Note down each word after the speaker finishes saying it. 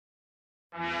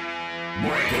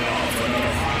Breaking off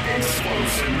another hot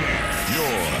explosive mix.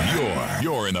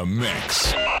 You're in a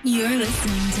mix. You're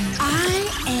listening to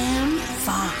I Am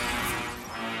Faust.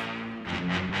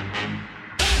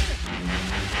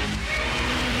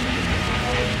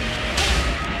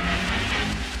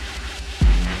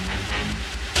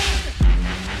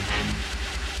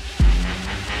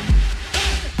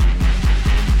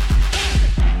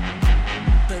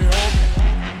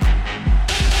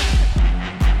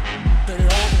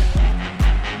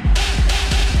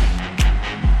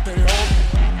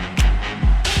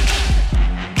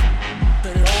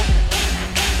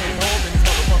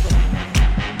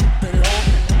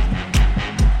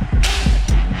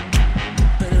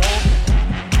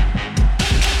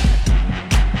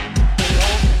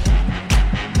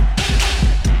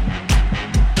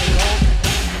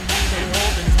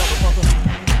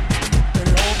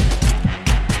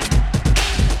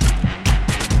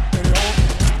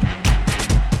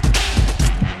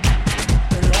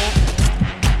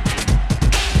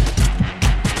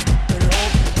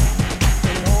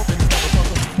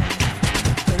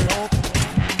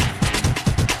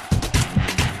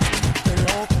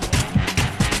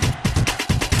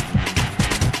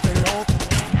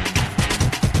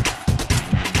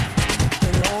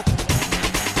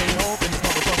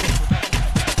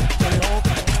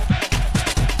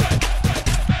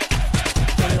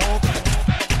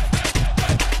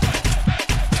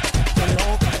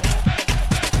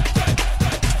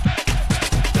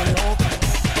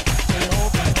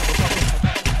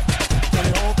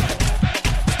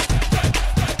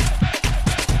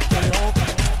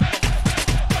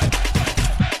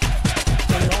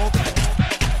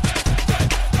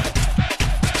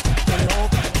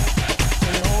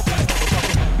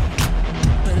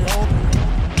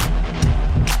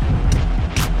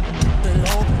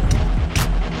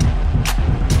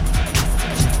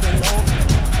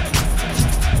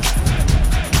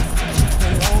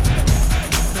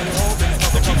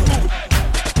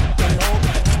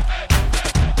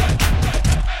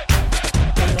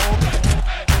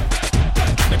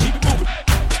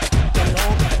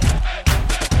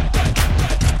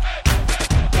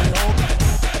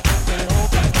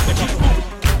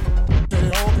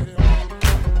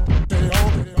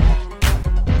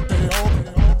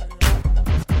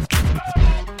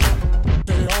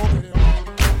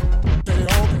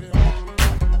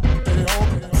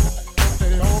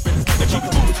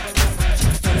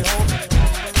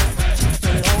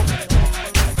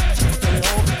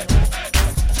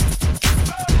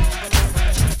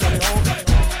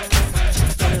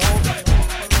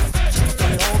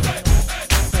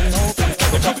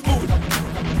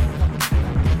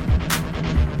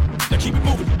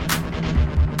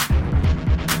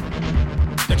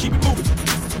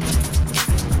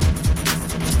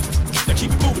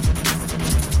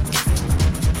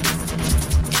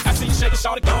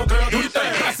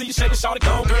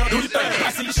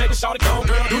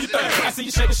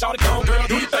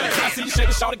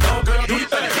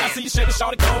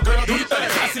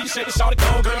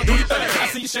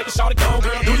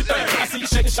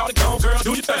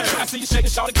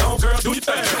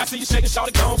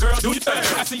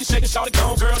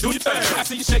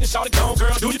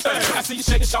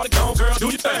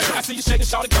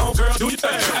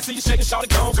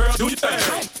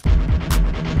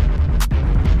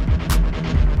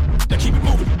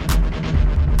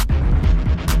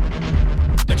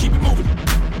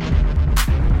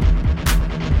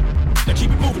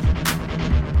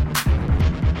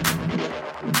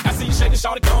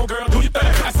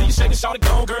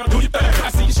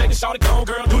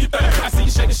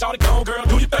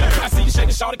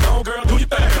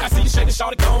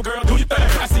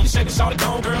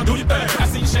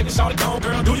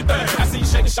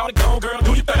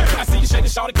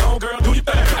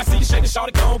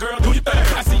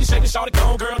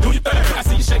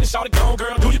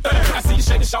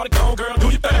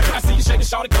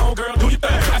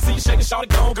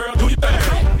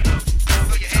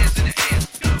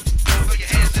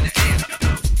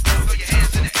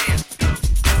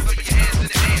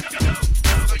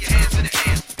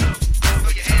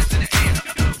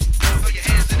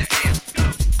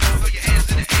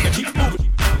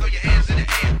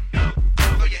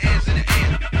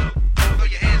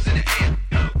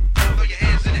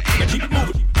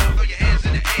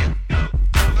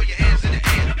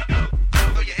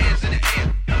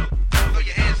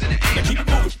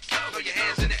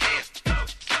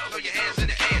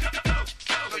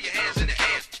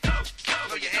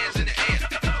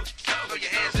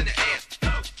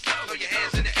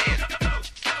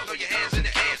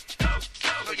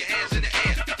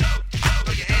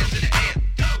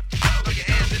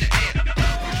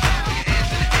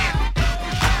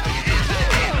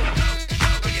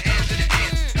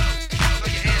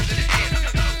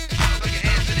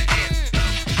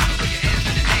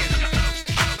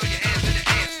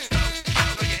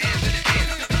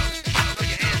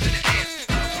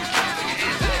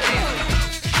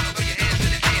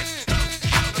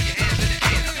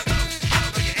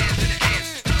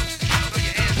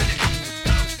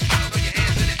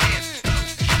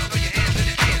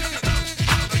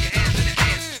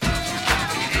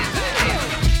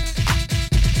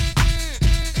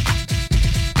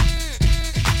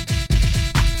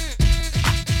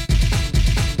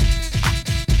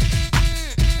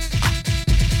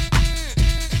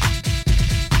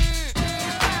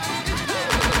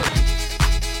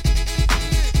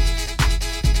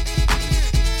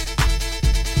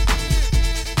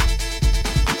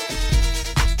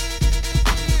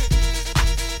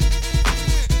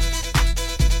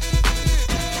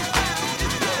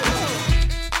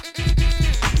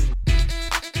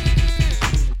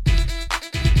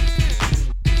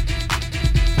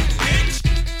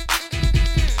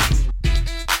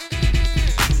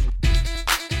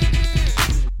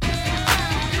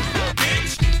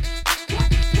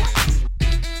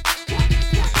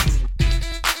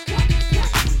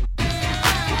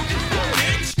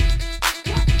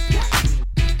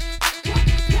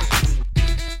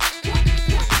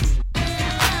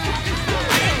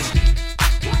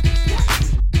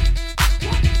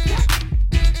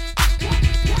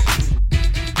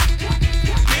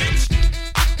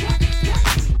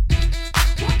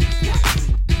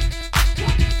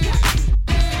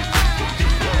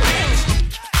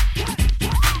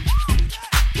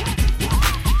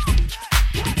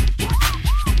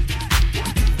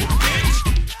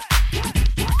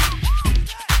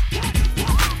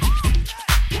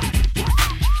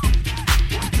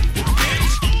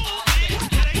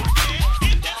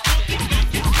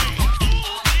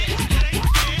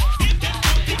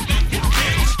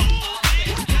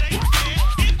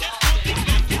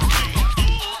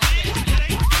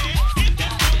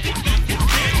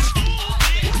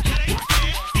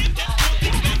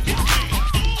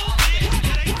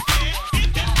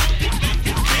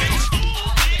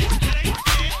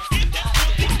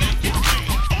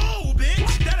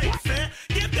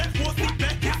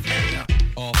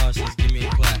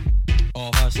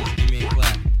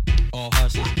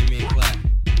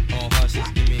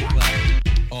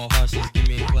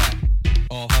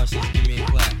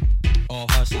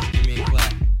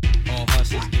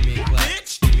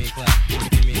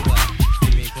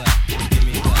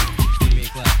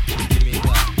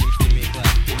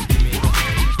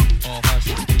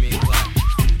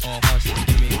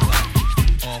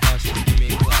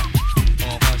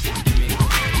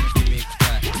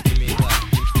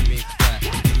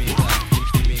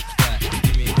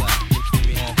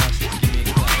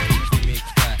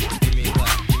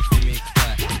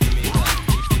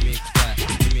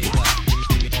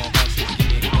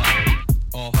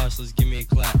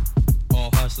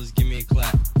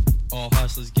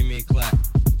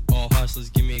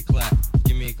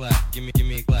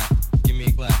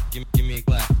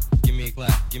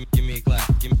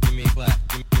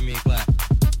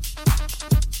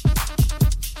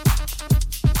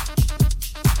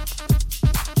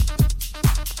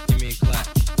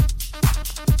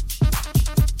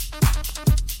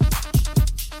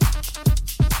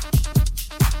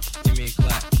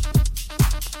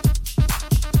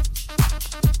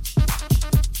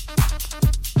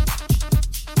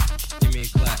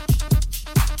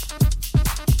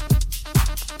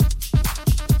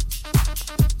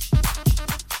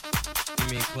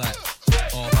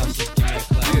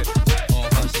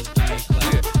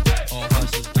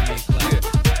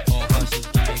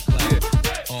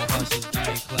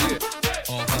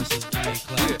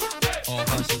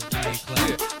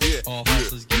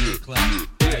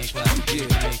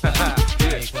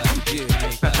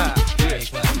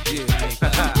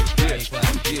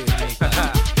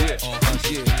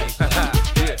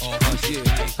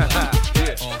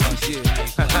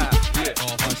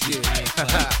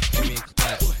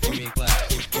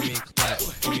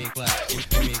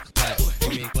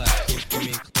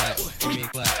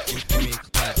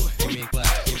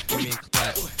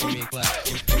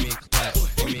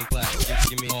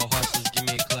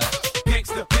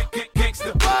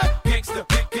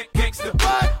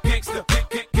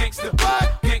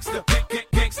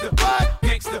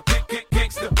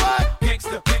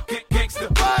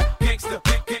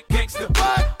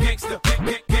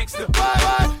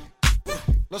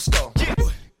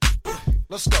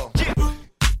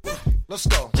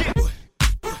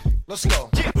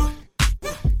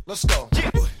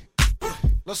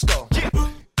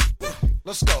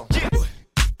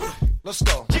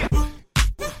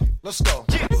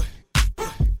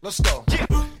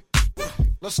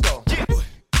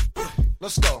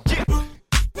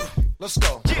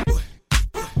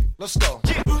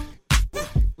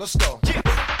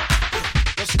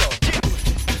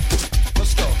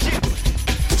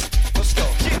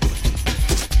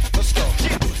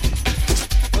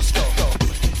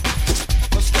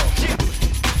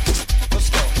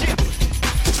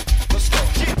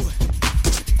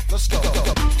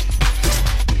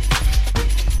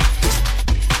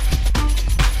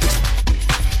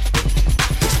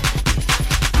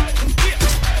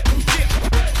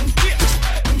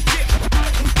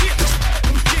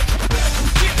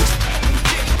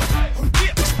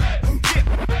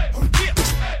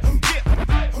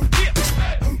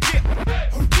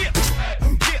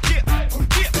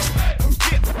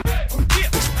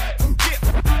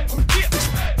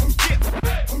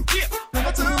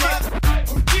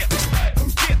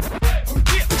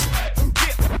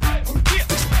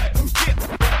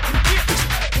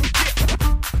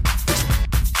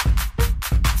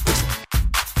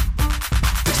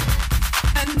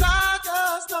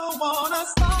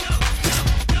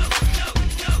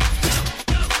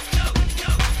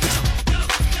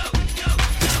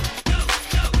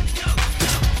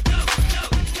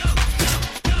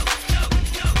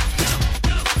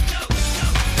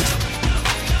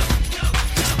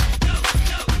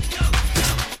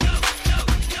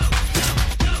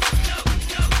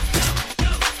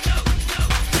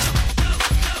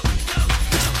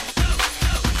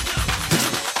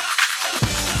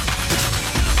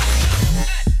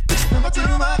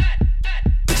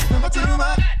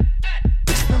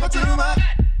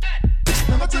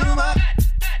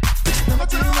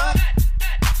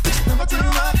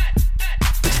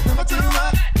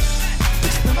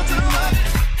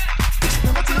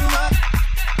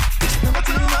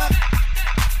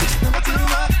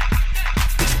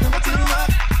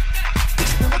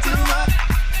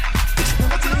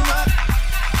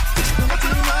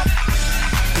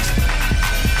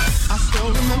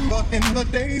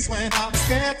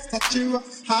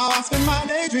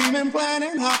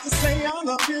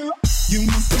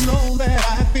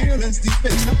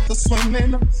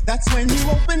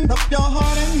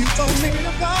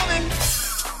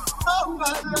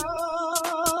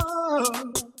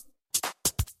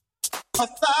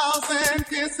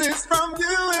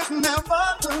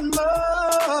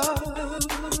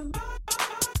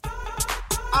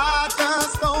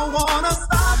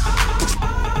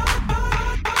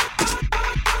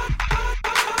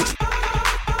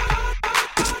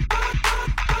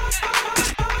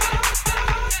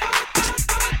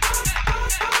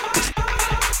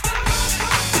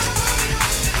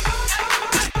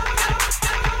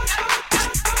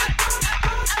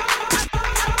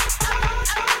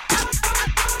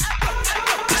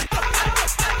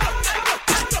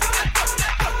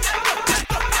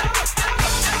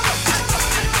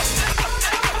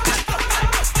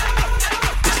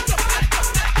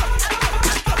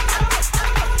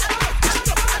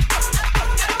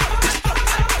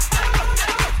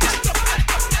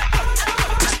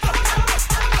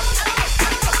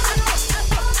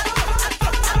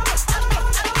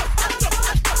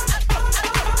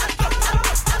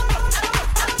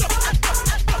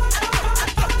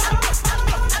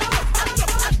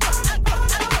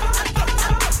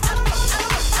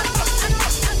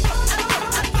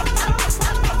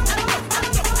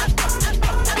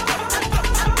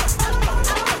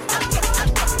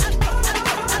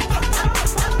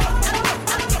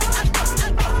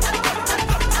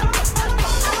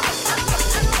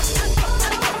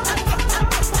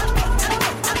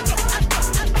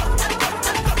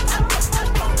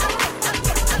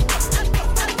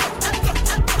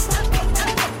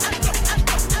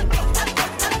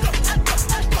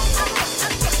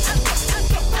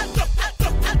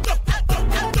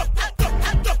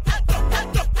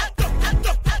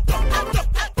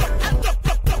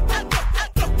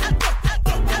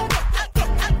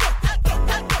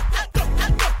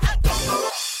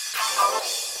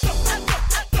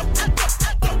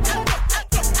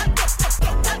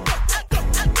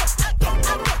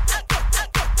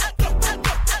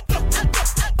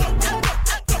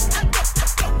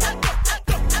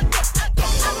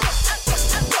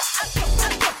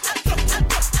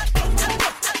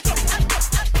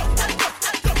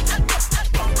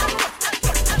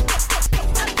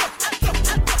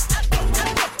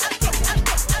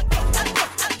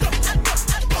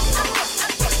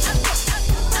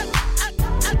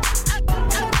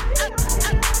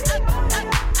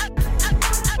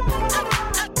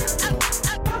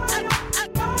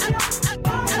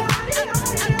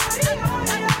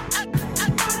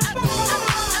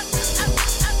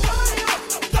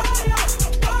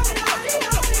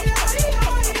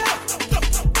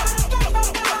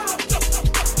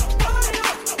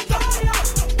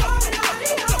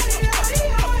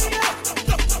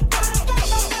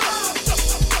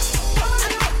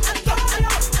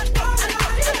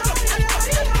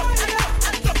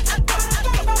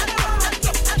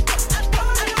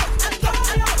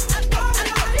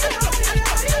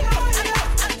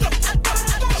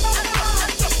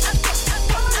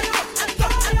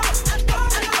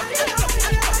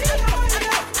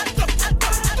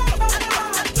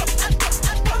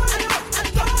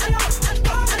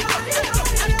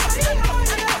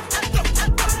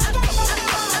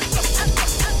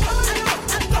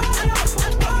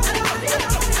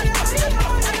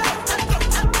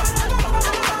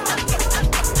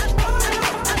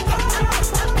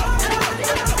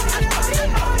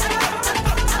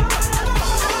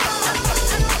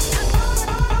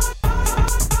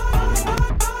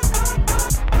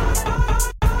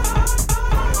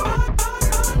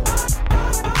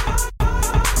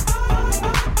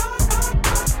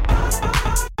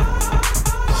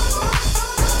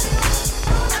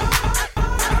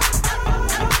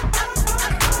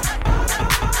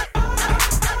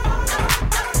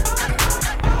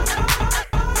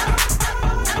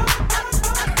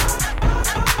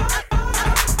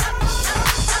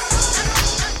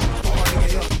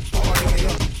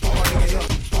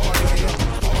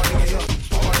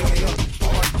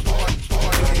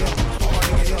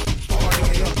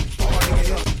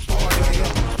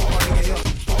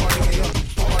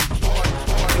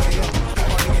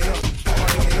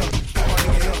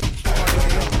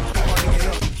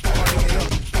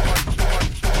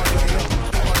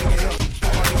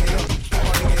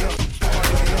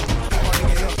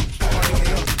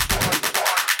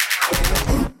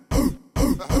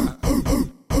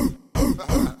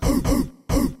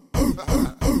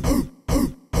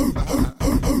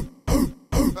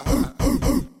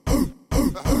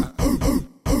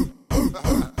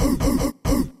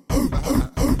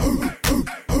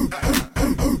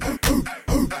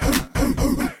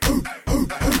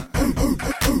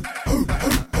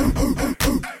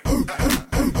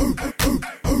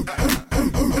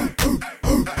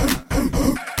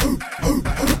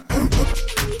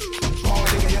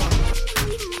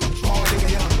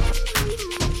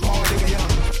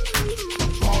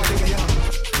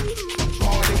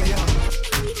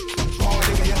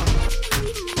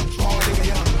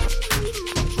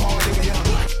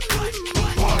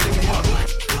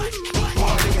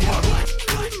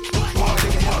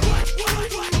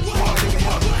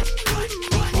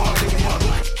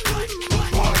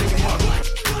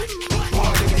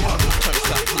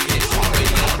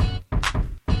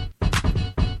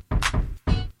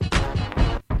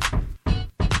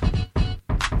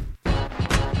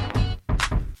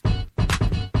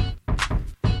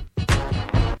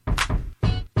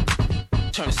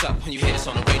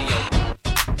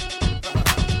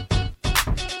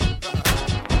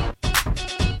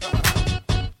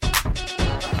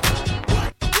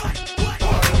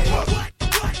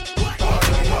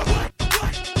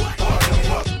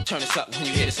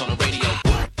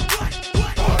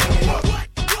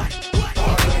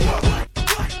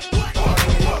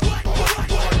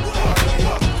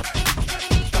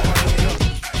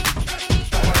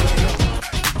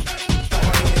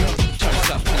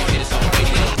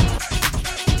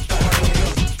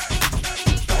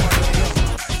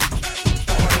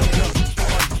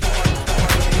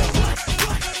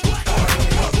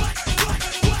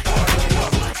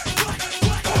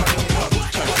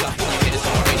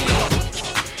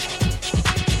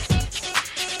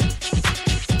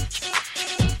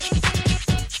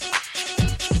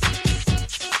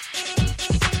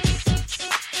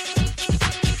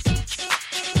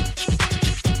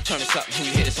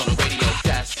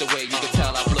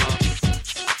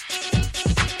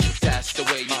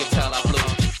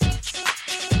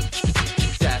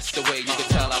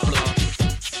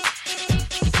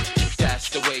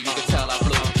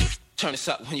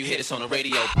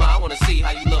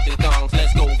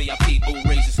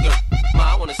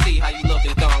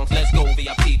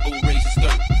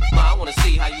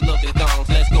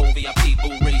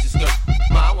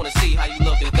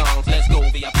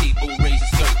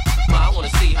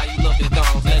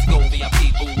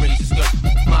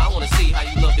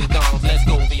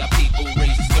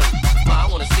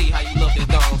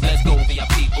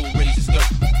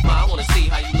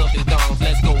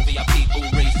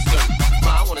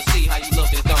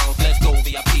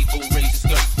 beautiful, raise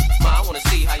your skirt. Ma, I wanna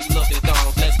see how you look in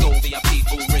thongs. Let's go VIP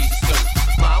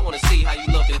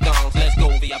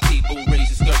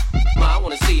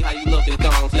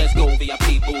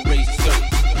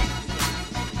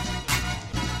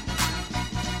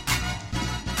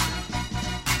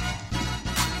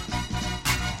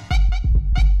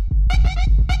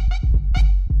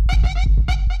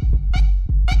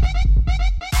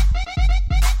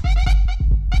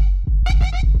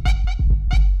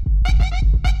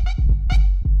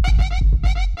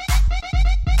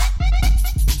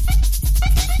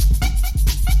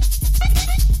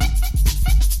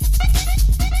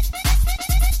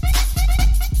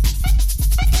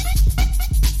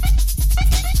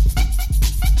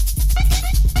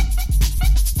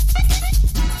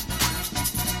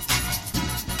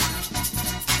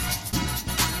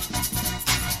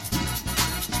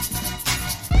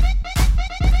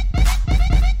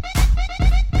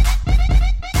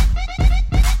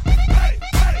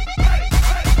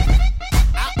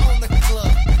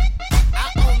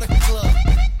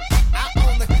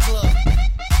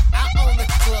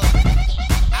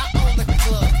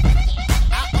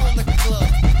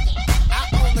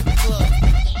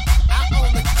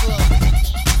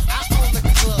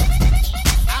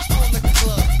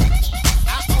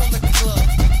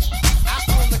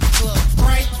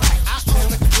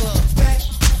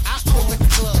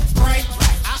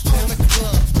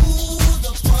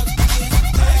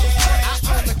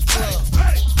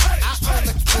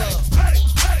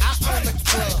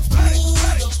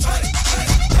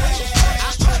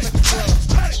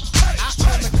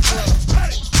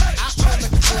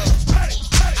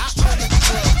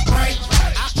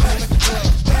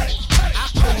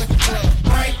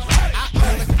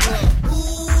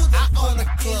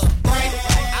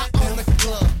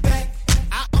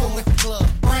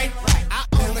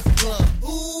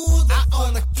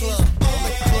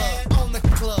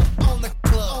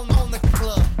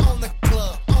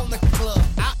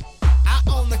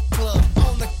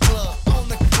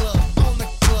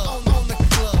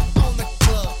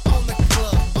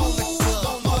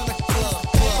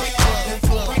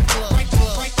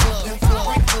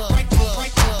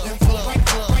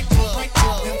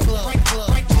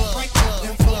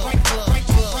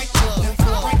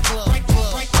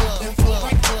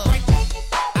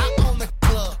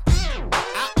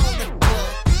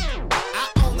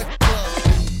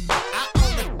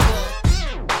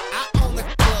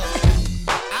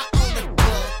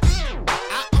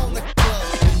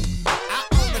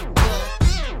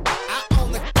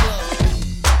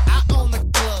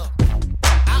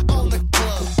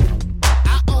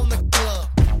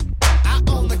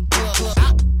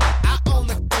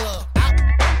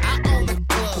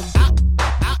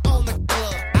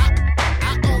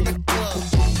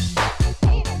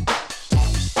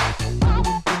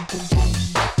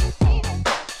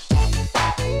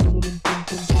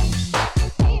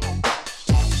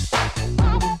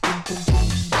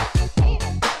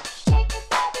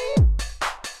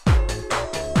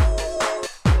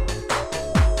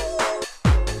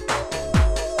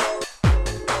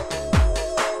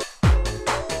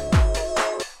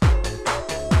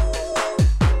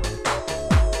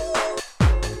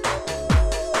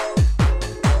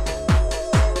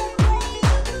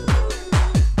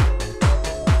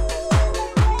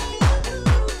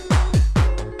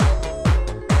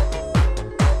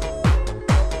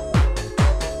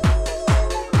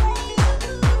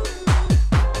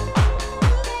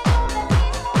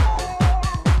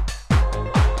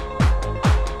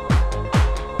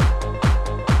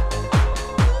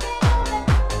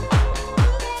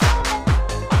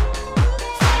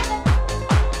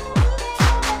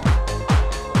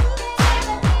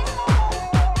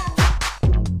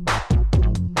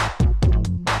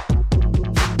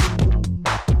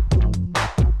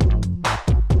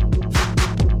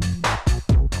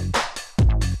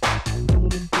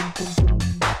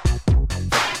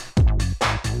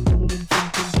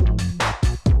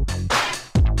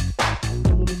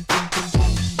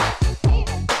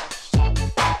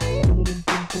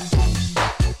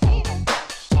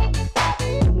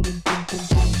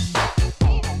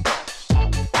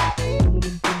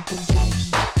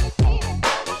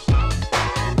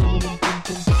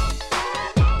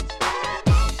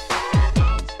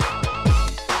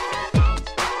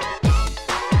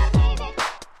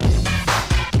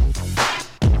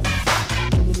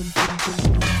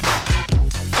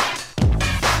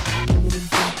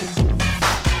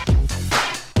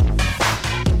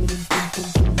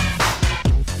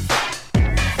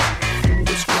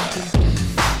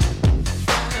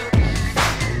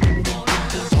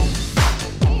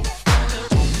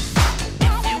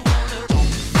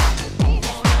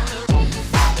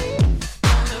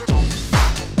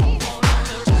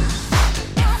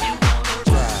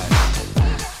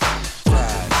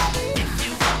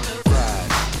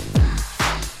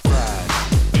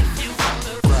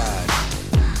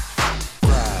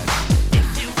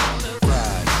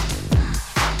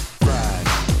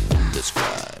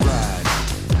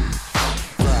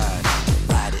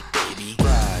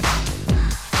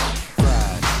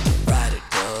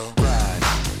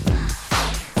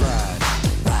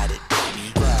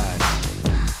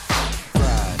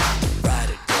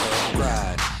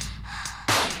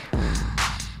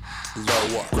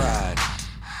lower, grind.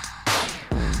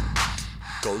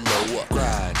 Go lower,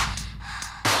 grind.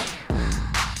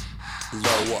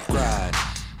 Lower, grind.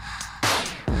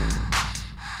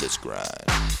 Let's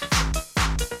grind.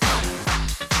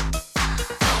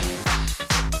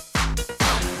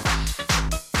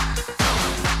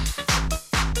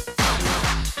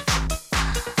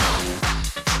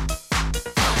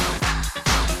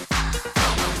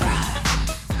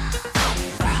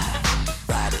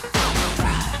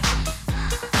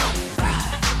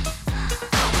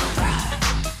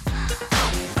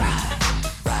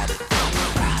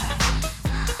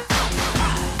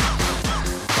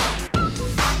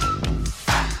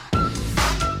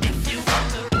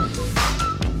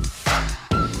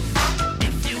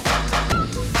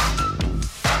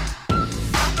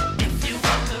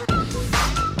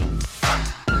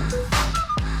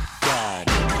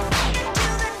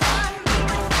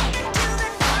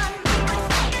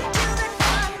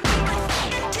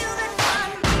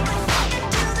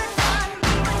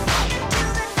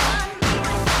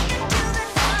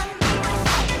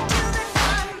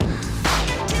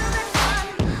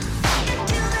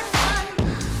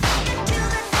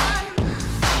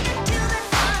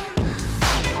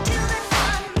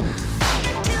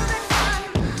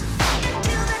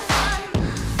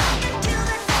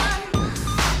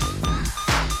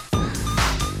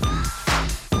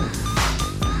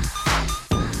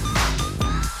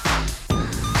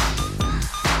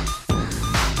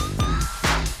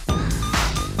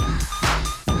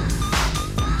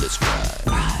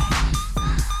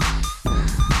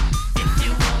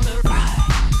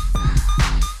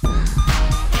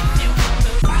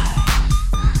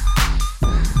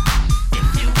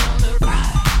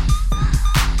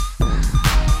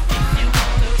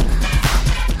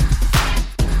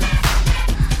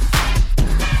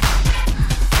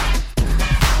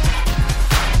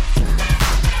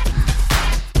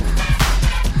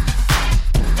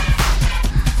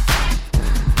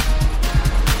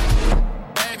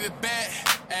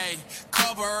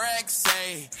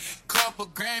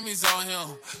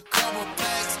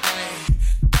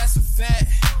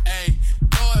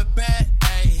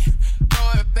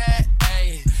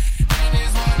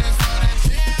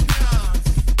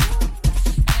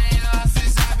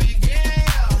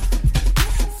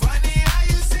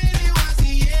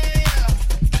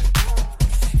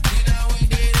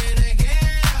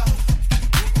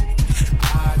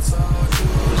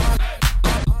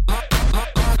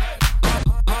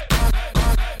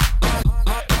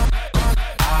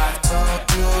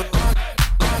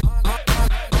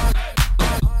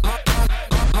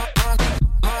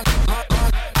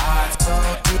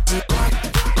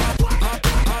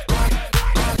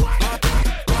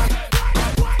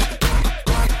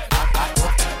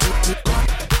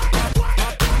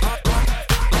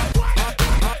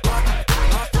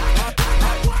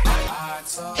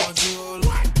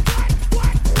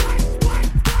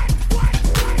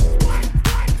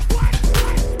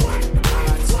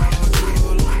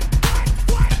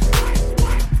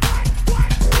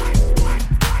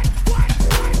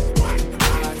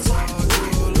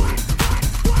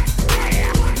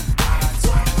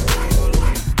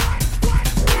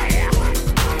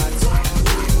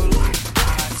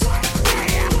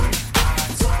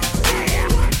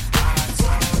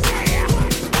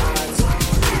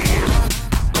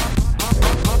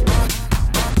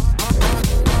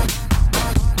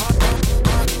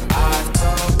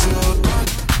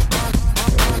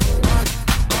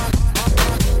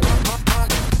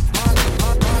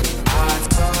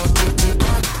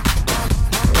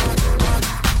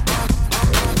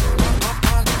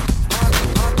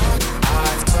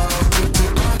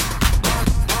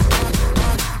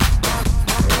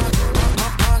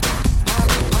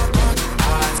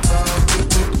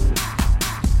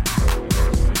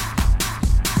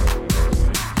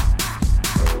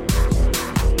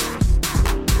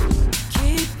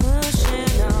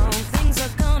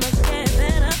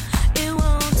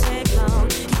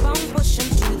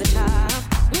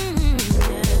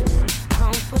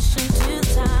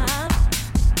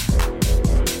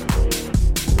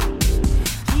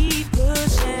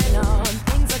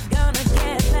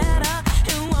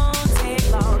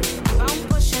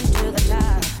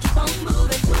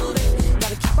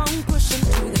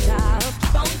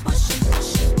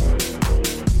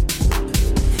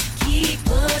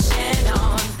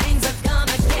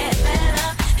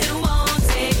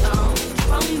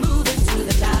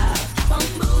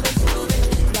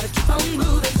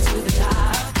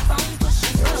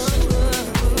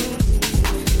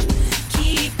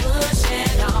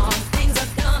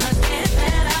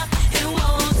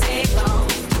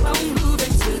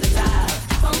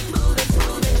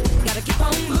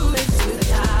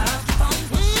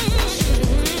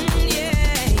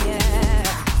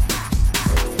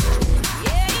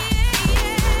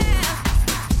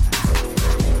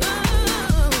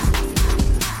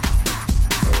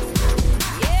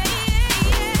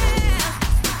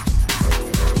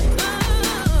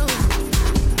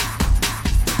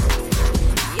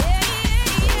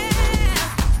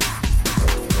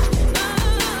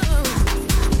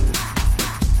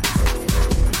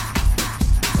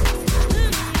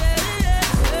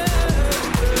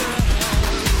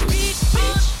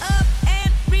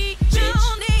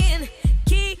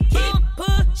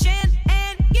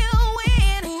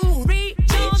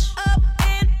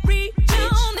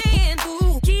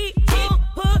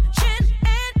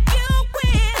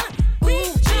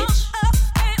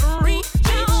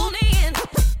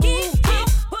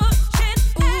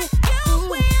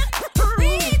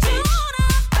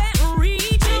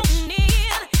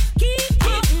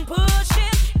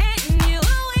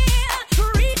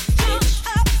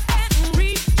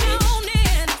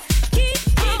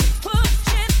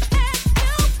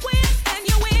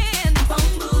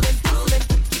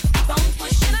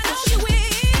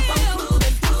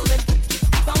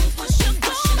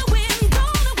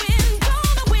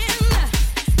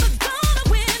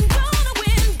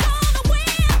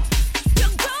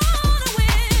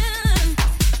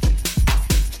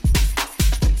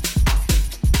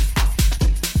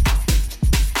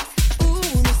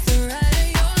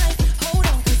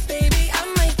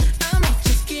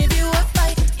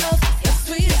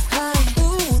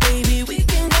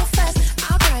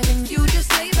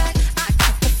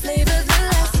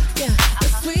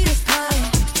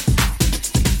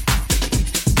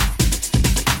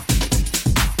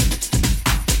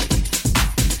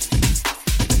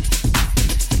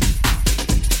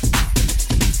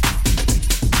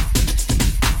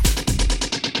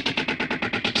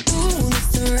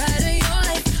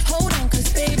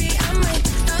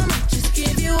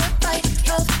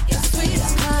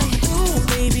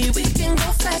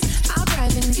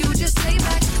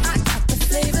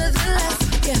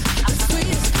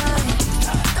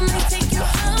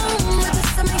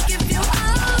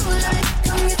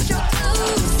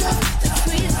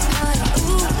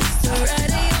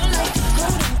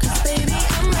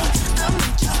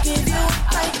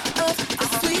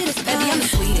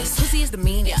 she is the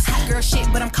meanest. Hot girl shit,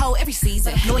 but I'm cold every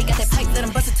season. Know he got that pipe, let him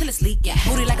bust it till it's leaking.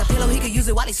 Booty like a pillow, he could use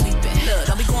it while he's sleeping. Look,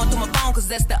 don't be going through my phone, cause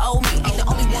that's the old me. Ain't the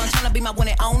only one tryna be my one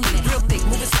and only. Real thick,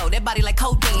 moving slow, that body like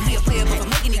codeine. He a player, but for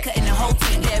making it, cutting the whole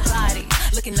team. That body,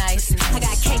 looking nice. I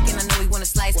got cake and I know he wanna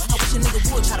slice. I wish a nigga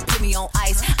would try to put me on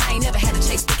ice. I ain't never had to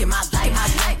chase dick in my life. I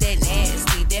like that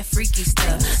nasty, that freaky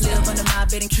stuff. Live under my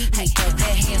bed and keep me up.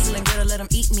 That Hansel and Gretel, let him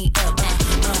eat me up.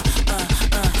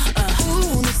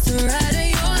 Ooh, it's the ride of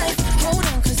your life. Hold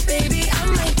on, cause baby, I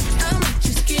might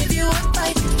just give you a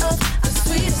bite of the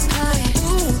sweetest pie.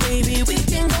 Ooh, baby, we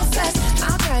can go fast.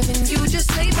 I'll drive and you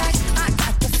just lay back. I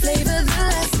got the flavor, the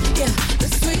last, yeah, the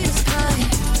sweetest pie.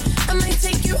 I might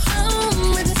take you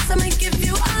home with us. I might give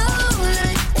you all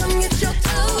night. Come get your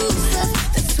toes up,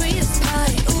 the sweetest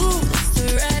pie. Ooh, it's the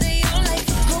ride of your life.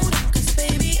 Hold on, cause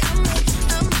baby, I might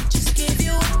just give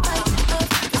you a bite of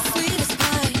the sweetest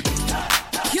pie.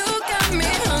 You got me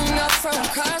hung up from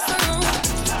across the room.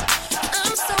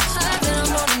 I'm so high that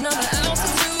I'm on another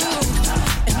altitude.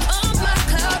 And on my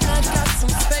cloud, I got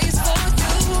some space for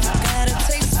you. Got a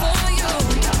taste for you.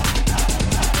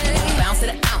 Hey. Bounce it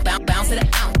out, bounce it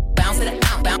out, bounce it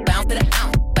out, bounce it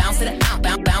out, bounce it out, bounce it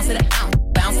out, bounce it out,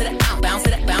 bounce it out, bounce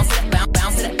it out, bounce it out,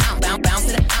 bounce it out,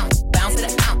 bounce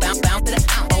it out, bounce it out,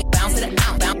 bounce it out,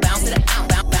 bounce it out, bounce it out,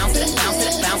 bounce it, bounce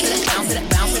it, bounce it,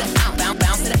 bounce it out,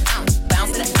 bounce it out, bounce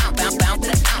it out, bounce it out, bounce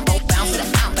it out,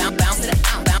 bounce it out,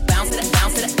 bounce it, bounce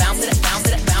it, bounce it, bounce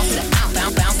it, bounce it out,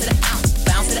 bounce it out,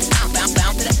 bounce it out, bounce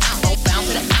it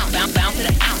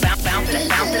out, bounce it out, bounce it out, bounce it out, bounce it, bounce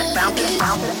it, bounce it,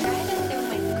 bounce it.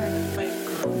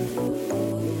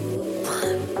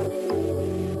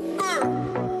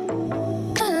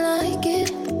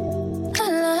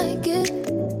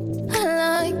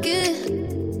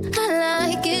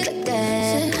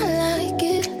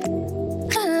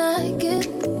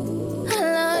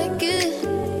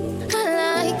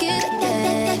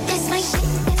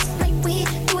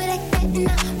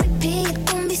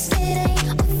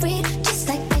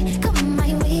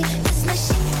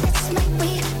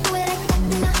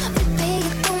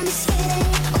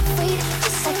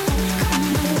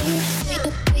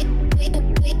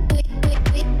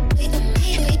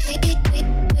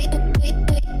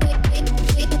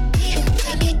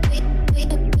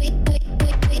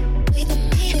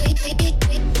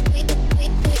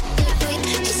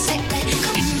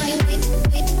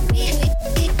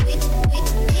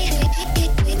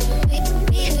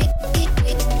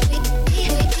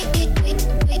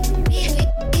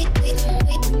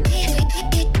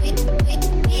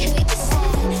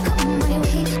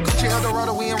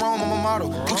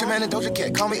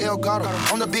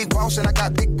 I'm the big boss and I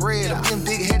got big bread. I'm getting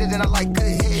big headed and I like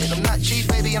good head. I'm not cheap,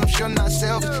 baby, and I'm sure not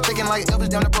selfish. Thinking like Elvis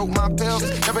down that broke my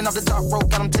pelvis. Jumping off the top rope,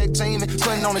 got them tag teaming.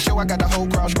 Putting on the show, I got the whole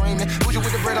crowd screaming. Push you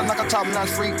with the bread, I'm like a top notch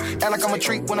freak. Act like I'm a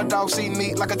treat when a dog see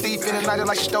me. Like a thief in the night,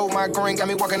 like she stole my green. Got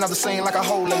me walking out the scene like a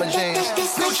hole in my jeans.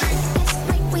 Gucci. That's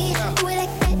my way, do it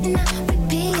like that and I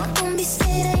repeat. Don't be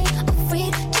scared, I ain't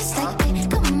afraid. Just like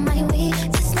that, come my way.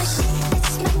 That's my shit,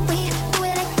 that's my way, do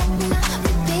it like that and I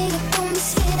repeat. Don't be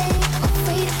scared, I ain't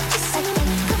afraid. Just like that,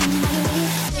 come my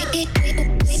way.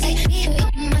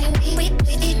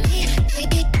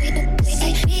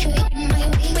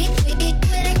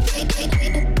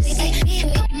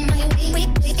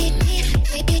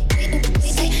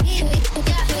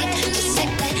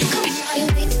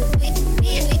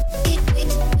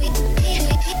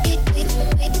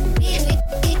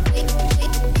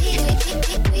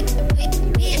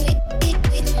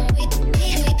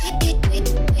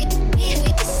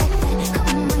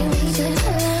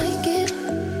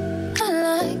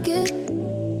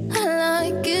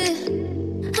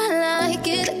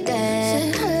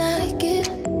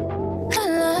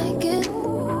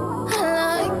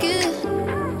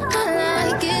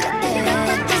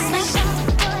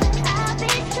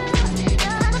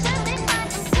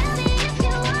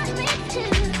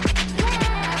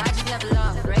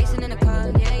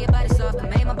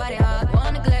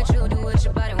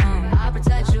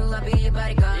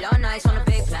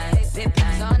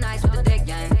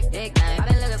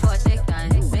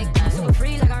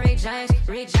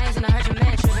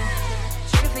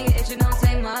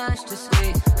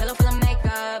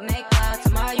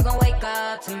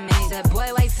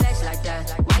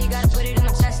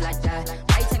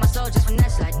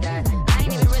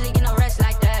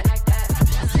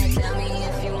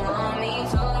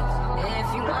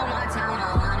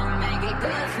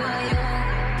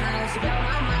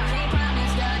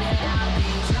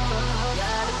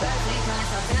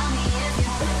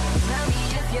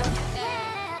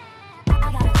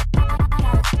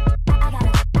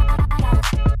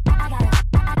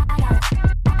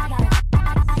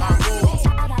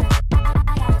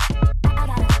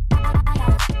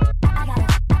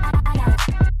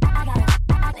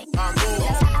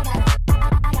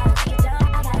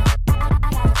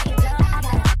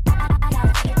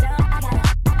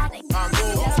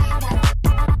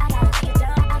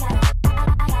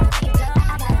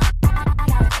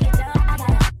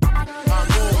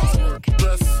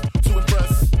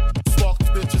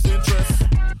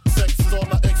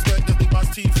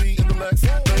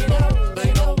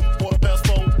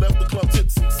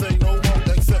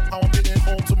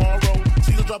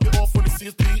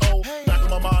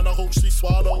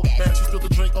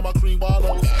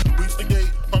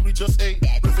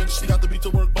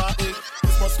 work by 8.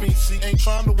 This must mean she ain't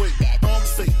trying to wait.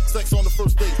 Conversate, sex on the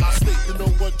first date. I state, you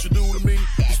know what you do to me.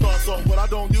 You start off what I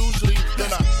don't usually,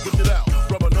 then I whip it out.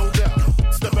 Rubber, no doubt.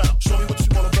 Step out, show me what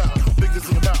you want about. Fingers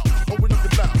in your mouth, open up the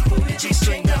mouth.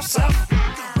 G-string down south.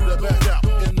 Do that back out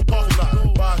in the parking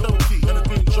lot. Buy a double key and a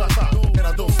green drop out. And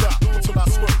I don't stop until I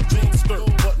squirt. Jeans, skirt,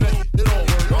 butt naked, it all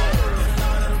works.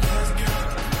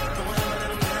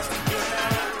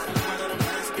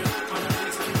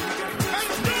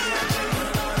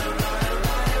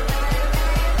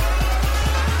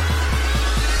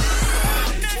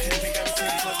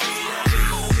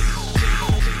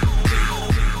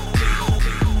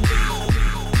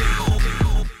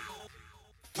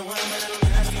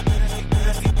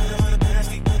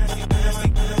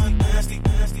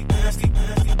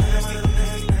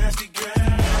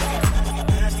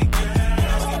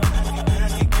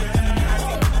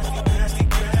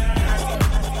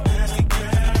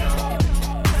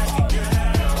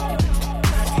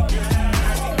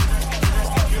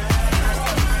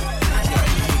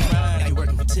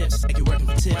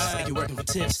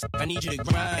 I need you to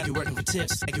grind, like you're working for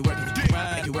tips, like you're working for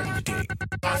grind, like you're working for dick.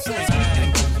 I say,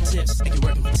 tips, like you're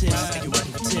working for tips, like you're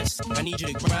working for tips. I need you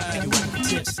to grind, like you're working for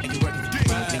tips, like you're working for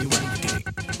grind, like you're working for dick.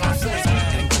 I say,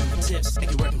 tips, like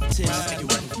you're working for tips, like you're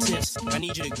working for tips. I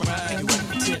need you to grind, like you're working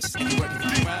for tips, like you're working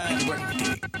for grind, like you're working for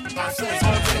dick. I say,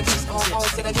 on to the next, on to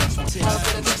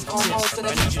the next one, on to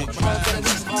the next, on to the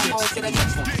next one, on to the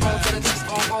next, on to the next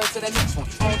one, on to the next, on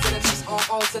to the next one,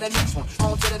 on to the next,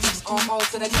 on to the next one, on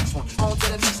to the next, on to the next one, on to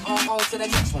the next, on to the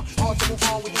next one, on to move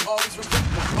on when you always regret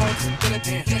one, on to the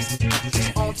dance,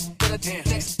 on to the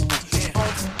dance, on to the dance,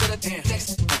 on to the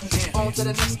next, on to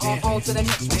the next one, on to the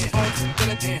dance, on to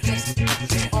the dance,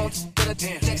 on to the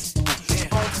dance,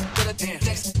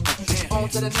 on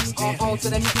to the next, on to the next, on to the next, on to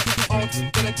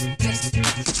the next,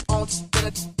 on to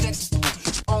the next,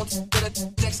 on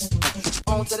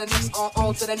to the next, on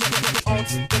to the next, on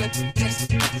to the next,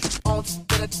 on to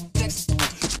the next,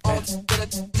 on to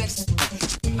the next.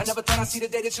 I never thought I'd see the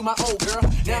day that you my old girl.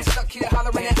 Now I'm stuck here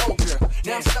hollering at old girl.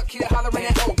 Now I'm stuck here hollering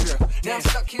at old girl. Now I'm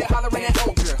stuck here hollering at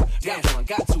old girl. Got one,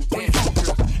 got two, three, four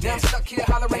girl. Now I'm stuck here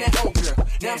hollering at old girl.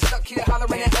 Now I'm stuck here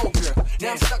hollering at old girl.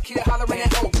 Now I'm stuck here hollering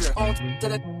at old girl. On to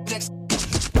the next.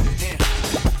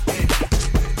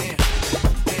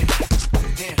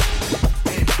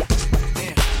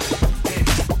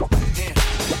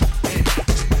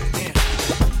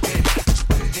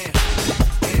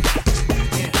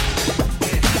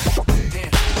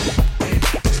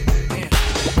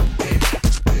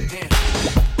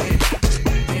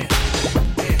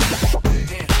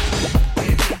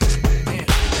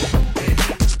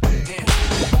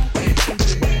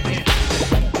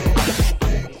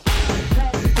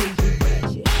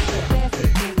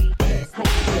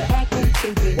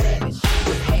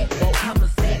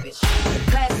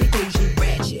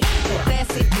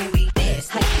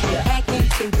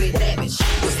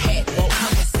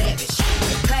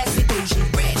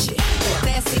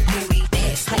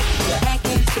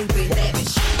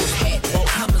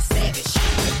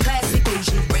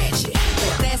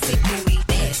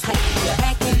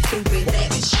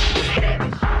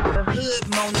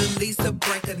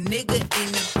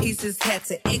 Had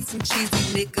to egg some cheesy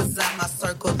niggas out my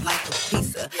circle like a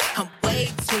pizza. I'm way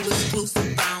too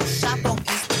exclusive. I don't shop on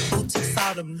Insta boutiques.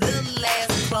 All them little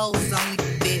ass clothes only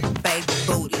fit baby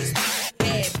booties.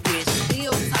 Bad bitch,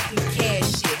 still talking cash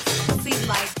shit. See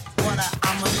like water,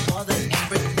 I'm a mother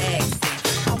and relaxing.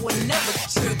 I would never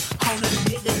trip on a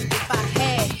nigga if I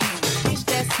had him. Bitch,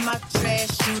 that's my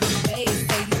trash shooter made,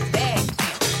 so you back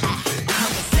him.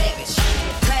 I'm a savage,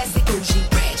 classic bougie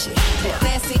ratchet,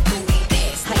 classic movie.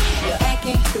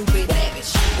 Stupid,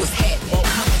 lavish, what's happening?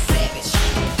 I'm a savage,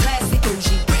 classic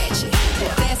bougie ratchet,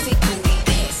 classic movie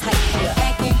dance. You're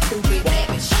acting stupid,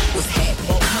 lavish, what's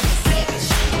happening? I'm a savage,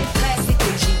 classic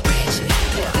bougie ratchet,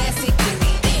 classic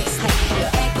movie dance.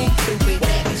 You're acting stupid,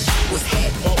 lavish, what's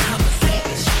happening? I'm a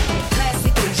savage,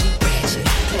 classic bougie ratchet,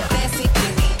 classic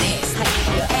movie dance.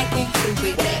 You're acting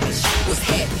stupid, lavish, what's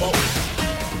happening?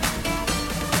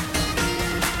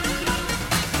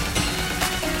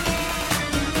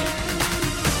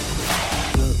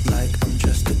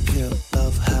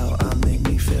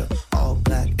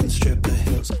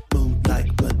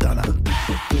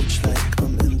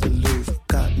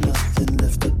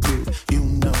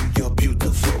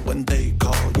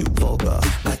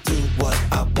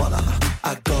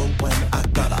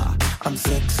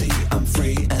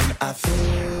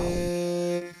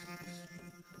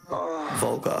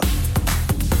 Volga.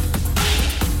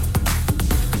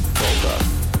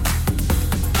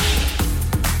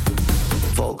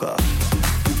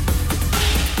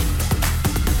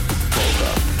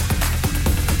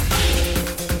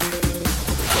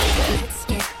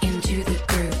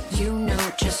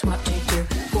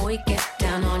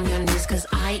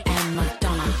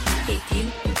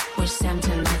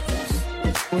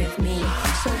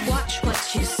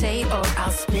 or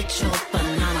I'll split your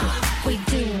banana. We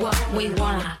do what we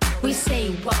wanna, we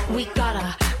say what we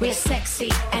gotta. We're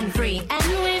sexy and free, and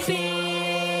we feel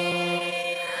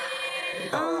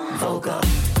vulgar.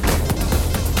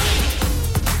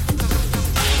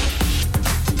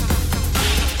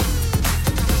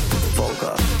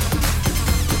 Vulgar.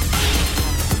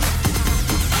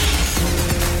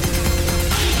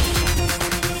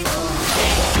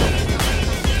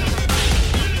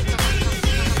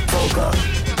 Vulgar.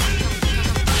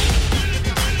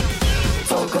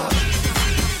 Vulgar.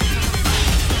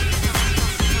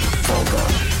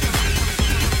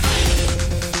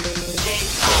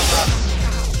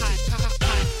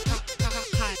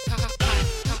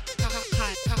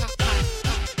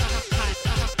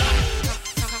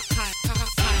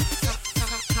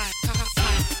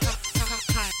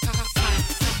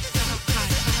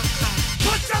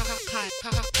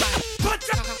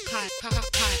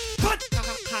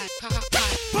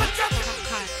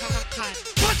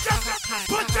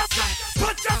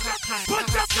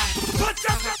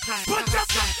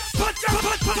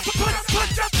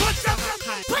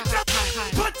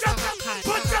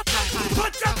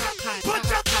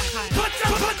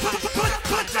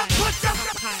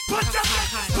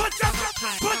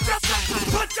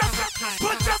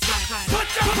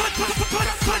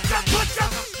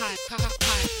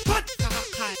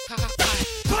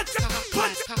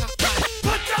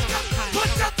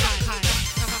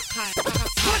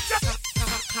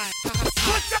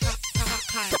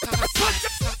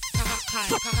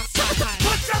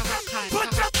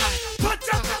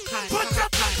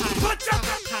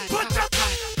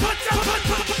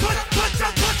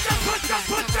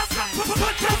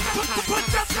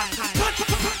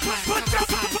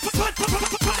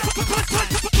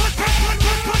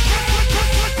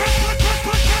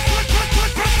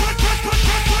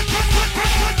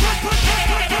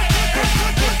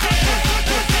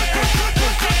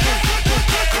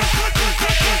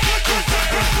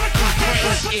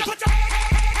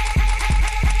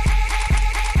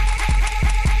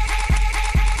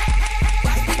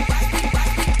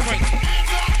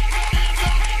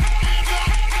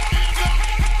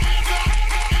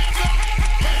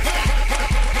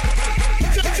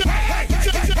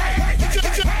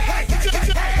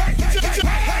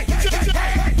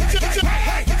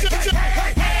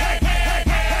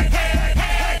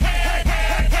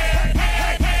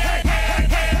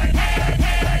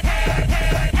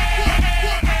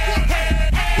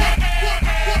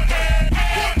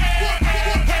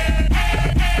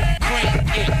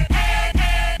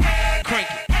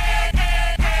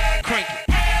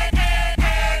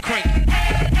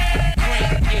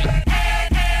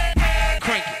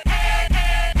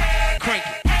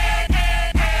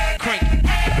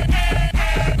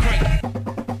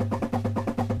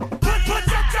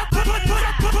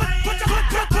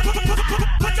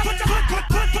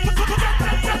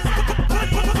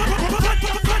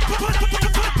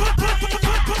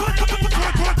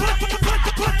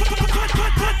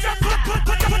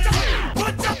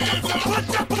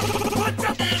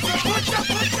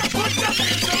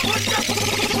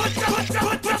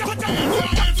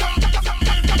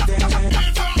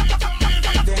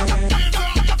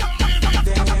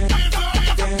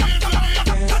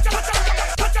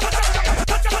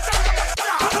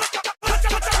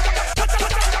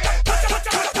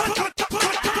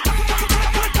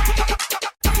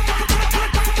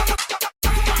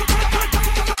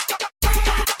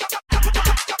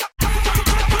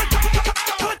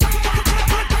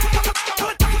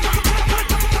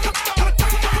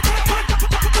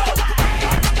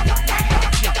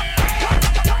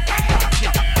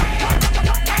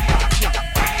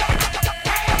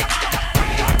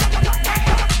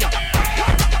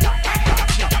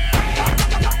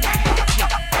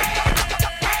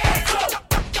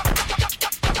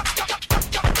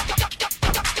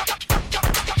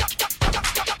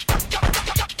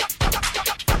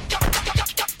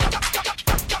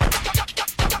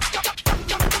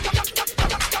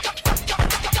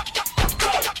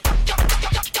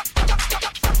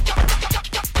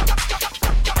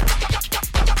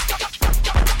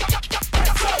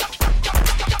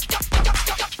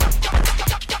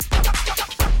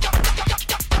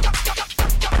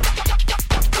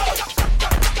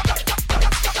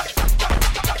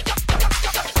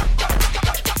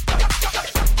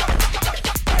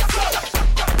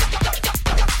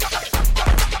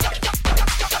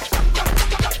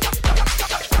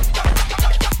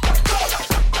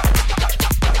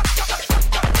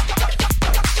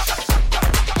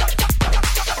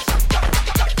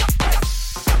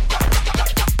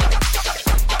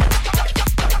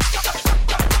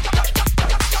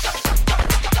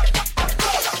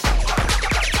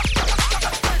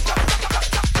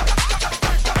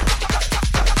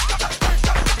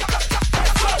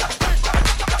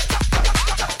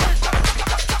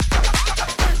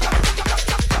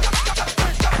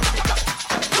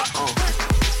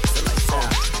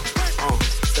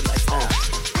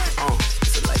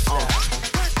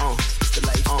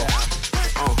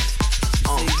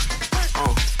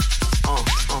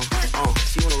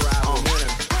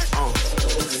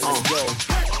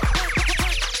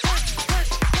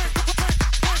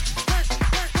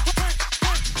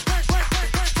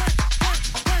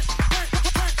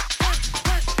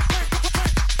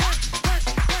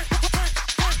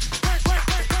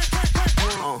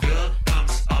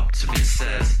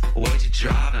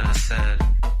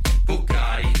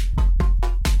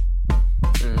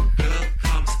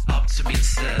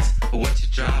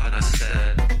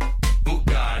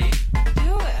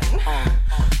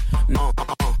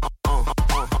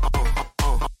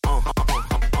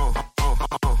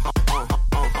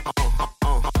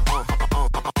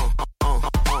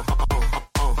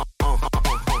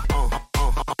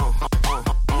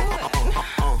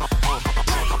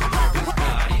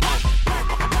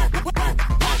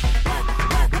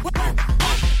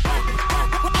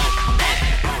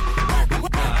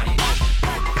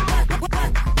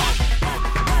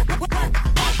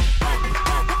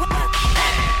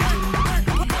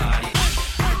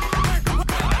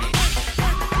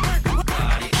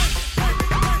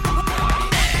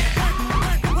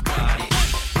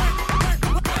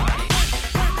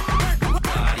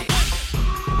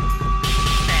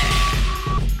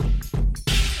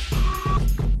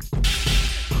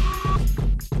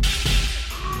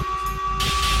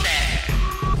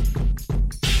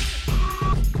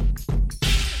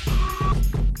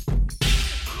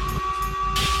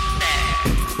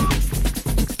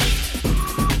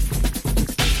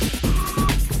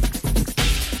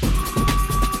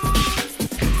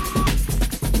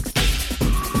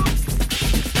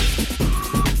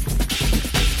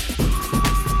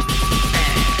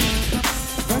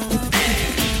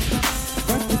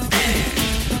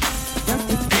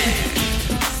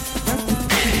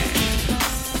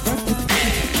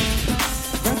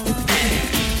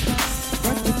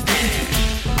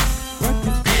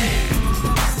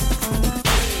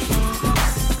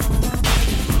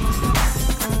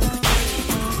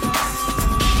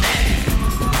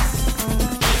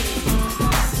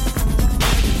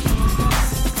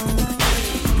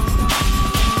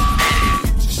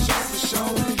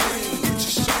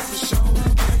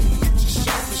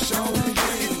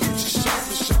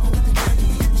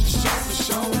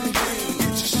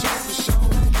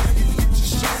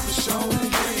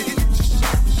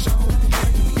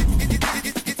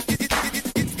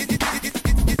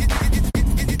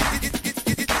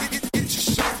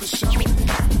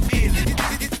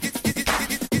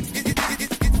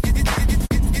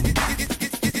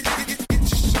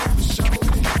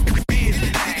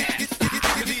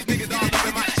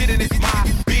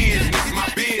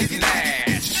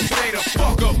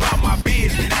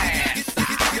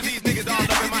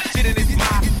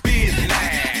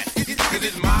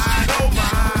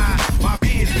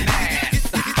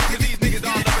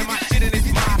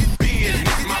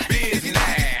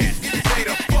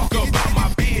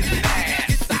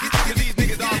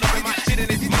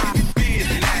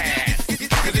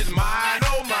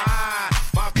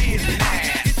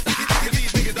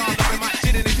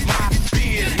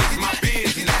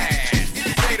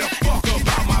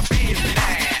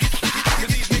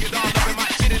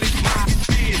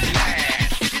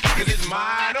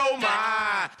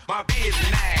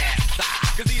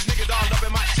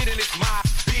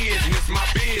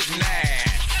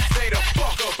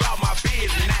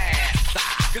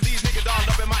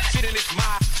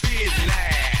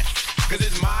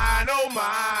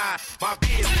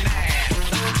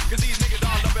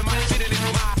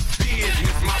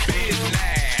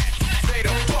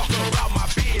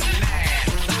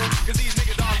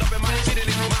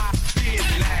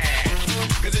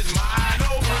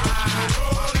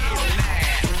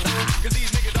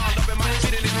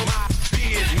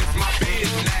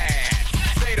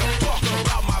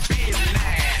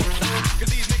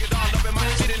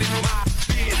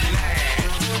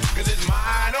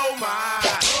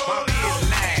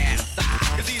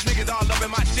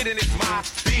 my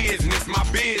business, my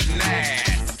business.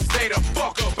 Stay the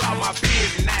fuck about my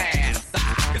business.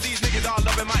 Cause these niggas all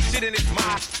loving my shit and it's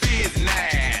my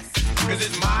business. Cause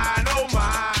it's mine, oh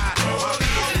mine, my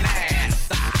business.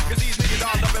 Cause these niggas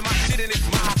all loving my shit and it's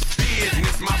my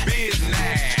business, my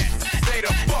business. Stay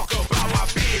the fuck about my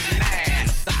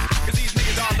business. Cause these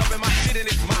niggas all loving my shit and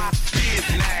it's my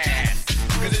business.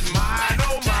 Cause it's mine,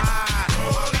 oh mine,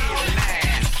 my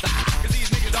business. Cause these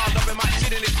niggas all loving my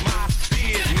shit and it's my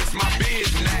business, my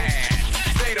business.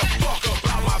 Stay the fuck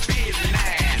about my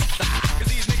business. Cause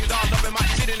these niggas all loving my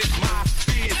shit and it's my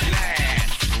business.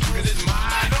 Cause it's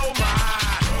mine, oh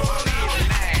mine, my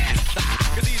business.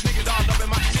 Cause these niggas all loving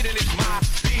my shit and it's my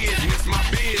business, my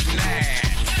business.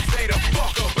 Stay the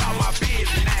fuck about my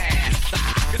business.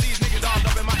 Cause these niggas all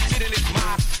loving my shit and it's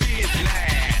my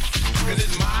business. Cause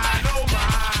it's mine, oh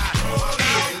mine, my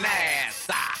business.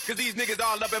 Cause these niggas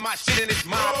all loving my shit and it's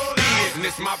my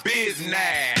business, my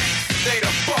business. Stay the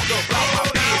fuck about my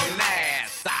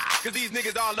business. Cause these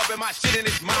niggas all loving my shit and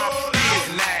it's my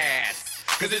business.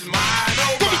 Cause it's mine,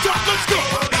 oh mine,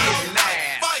 my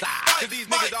business. Cause these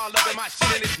niggas all loving my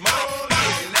shit and it's my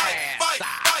business.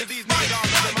 Cause these niggas all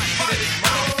loving my shit and it's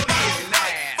my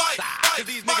business. Cause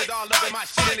these niggas all loving my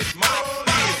shit and it's my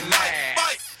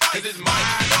business. Cause it's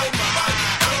mine, oh mine.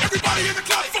 Everybody in the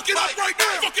club, fuck it up right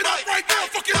now. Fuck it up right now.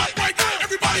 Fuck it up right now.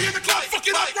 Everybody in the club, fuck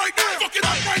it up right now. Fuck it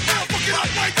up right now. Fuck it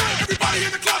up right now. Everybody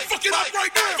in the club, fuck it up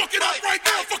right now. Fuck it up right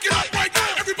now. Fuck it up right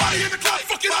now. Everybody in the club,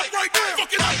 fuck it up right now.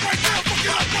 Fuck it up right now. Fuck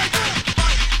it up right now.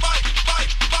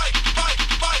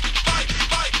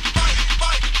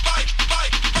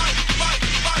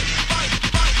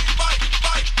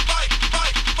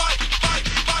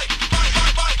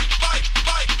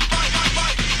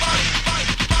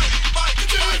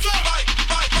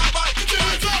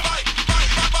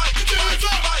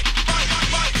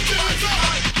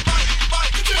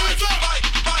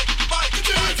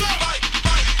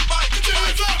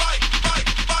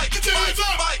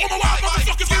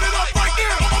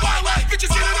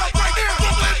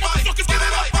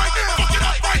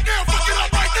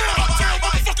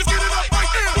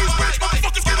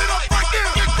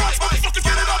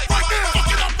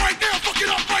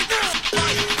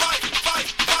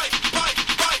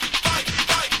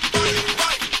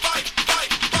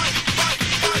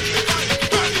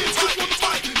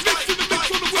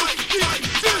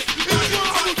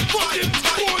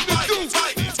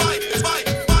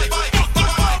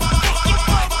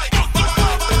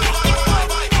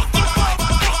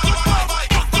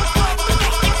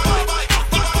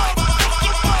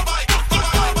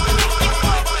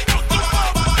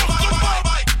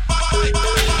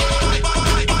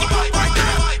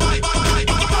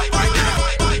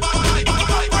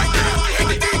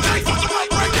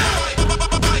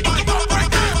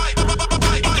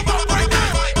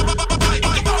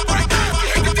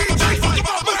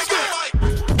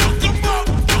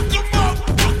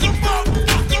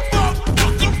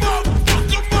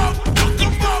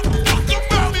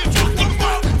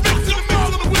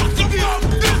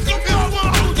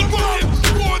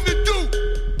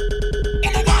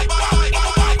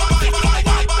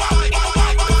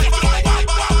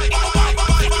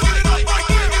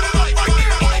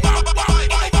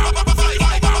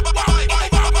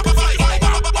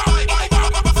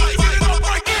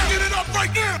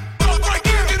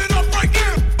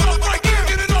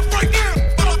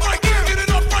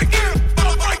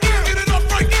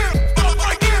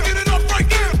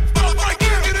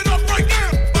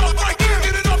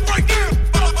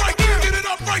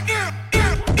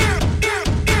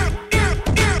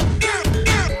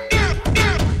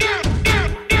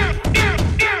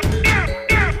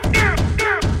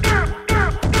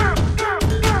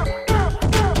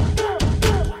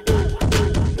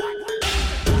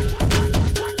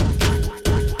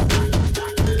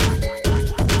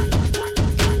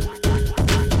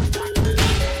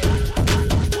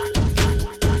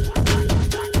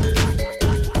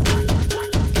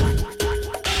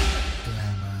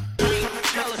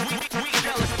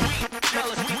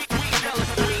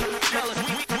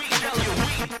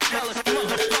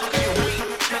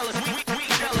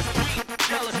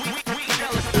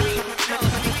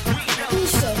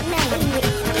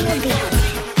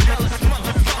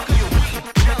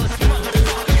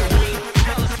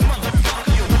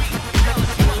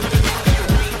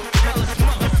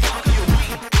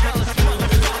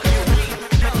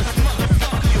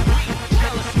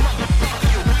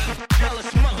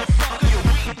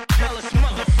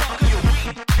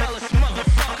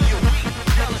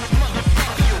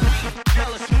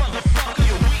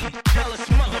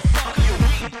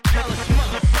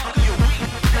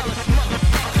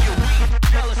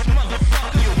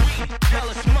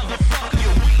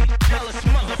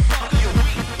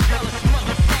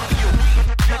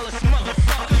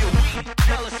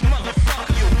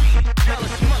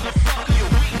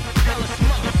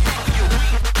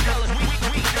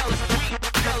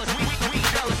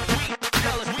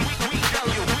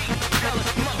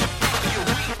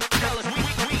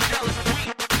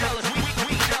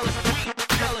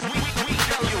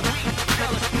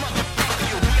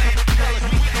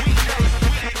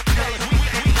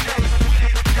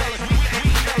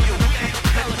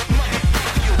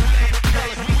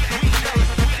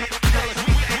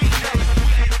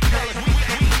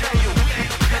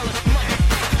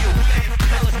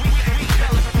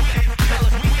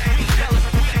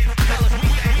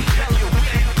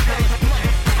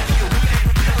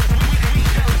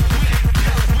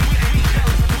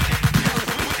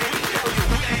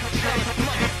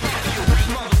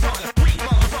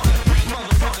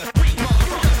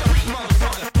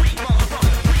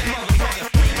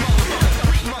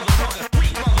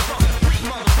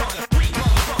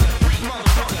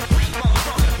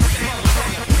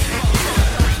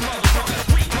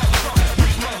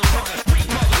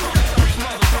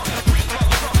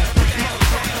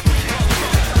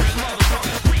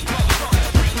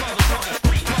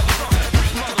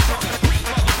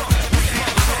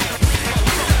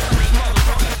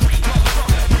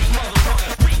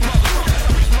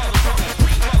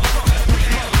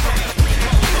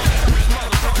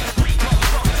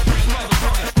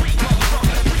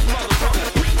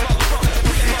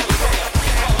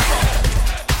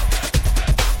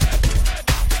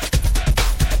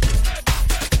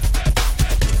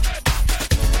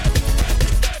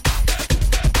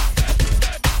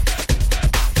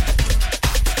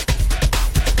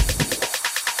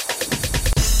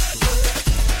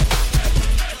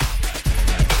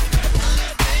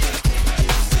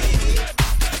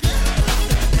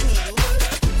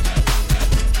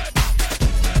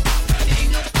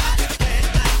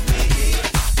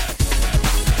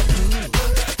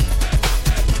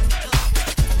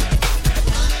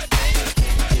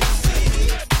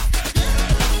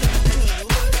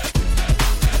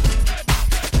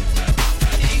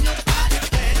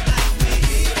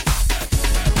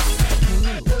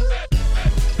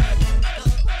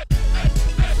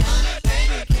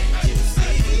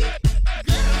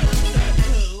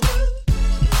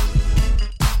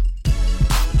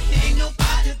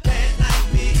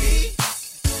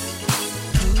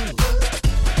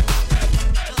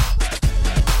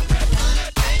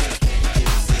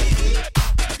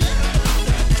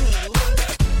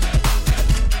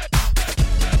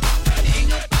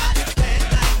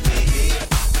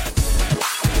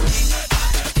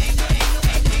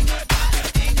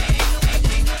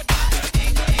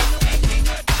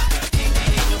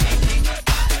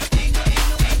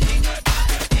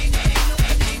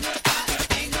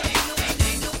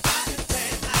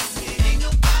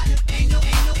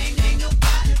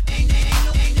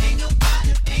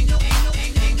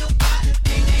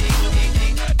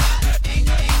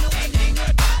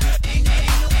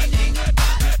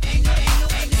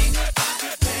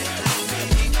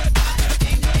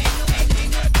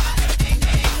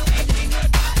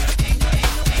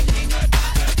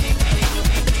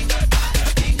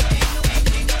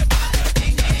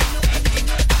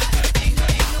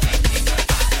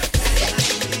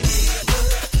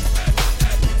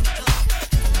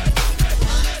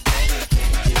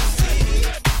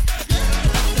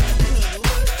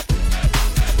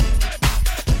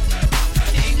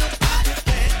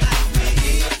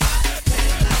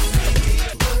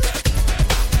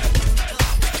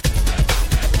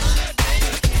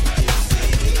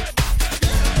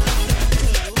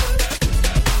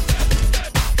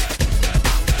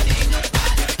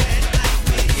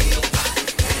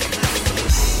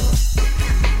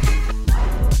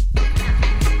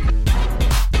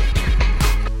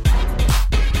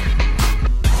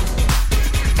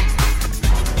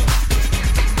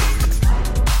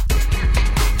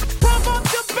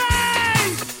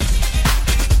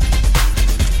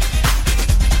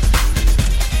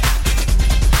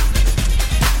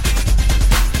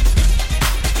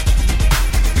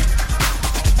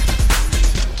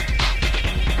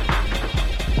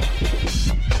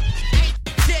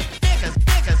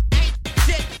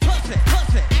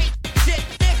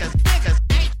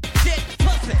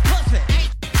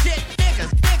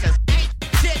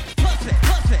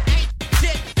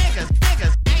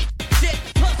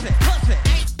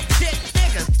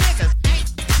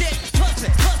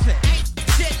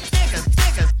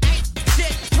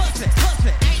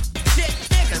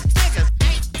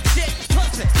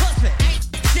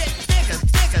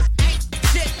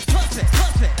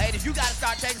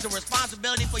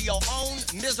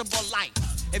 miserable life.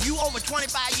 If you over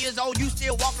 25 years old, you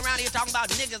still walking around here talking about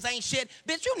niggas ain't shit,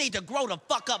 bitch, you need to grow the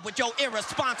fuck up with your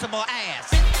irresponsible ass.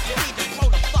 Bitch, you need to grow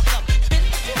the fuck up. Bitch,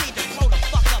 you need to grow the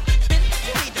fuck up. Bitch,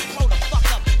 you need to grow the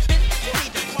fuck up. Bitch, you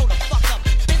need to grow the fuck up.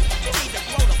 Bitch, you need to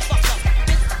grow the fuck up.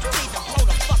 Bitch, you need to grow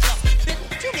the fuck up.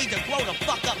 Bitch, you need to grow the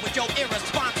fuck up with your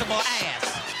irresponsible ass.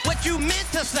 What you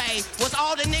meant to say was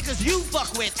all the niggas you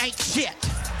fuck with ain't shit.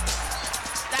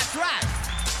 That's right.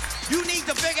 You need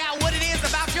to figure out what it is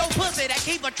about your pussy that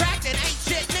keep attracting ain't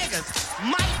shit niggas.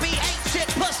 Might be ain't shit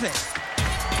pussy. Ain't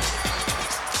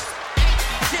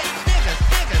shit niggas,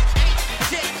 niggas, ain't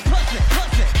shit pussy,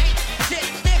 pussy. Ain't shit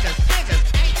niggas, niggas,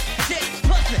 ain't shit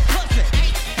pussy, pussy.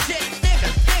 Ain't shit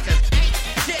niggas, niggas, ain't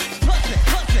shit pussy,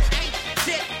 pussy. Ain't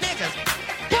shit niggas.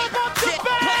 Pump up the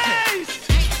bass! Ain't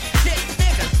shit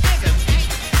niggas, niggas,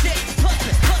 ain't shit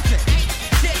pussy, pussy. Ain't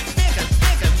shit niggas,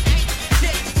 niggas, ain't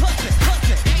shit pussy,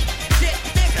 pussy. Shit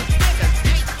niggas, niggas,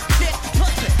 ain't shit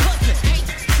pussy, pussy. Ain't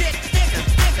shit niggas,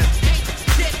 niggas, ain't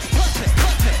shit pussy,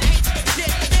 pussy. Ain't shit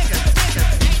niggas, niggas,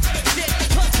 ain't shit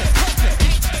pussy, pussy. Ain't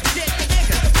shit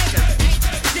niggas, niggas, ain't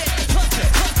shit pussy,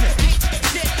 pussy. Ain't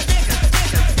shit niggas,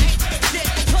 niggas, ain't shit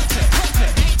pussy, pussy.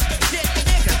 Ain't shit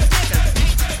niggas, niggas,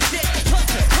 ain't shit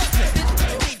pussy, pussy.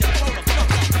 You need to grow the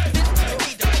fuck up. You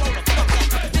need to grow the fuck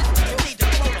up. You need to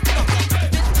grow the fuck up.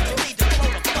 You need to grow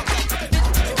the fuck up.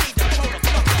 You need to grow the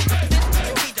fuck up.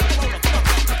 You need to grow the fuck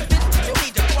up. You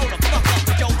need to grow the fuck up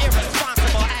with your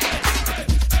irresponsible ass.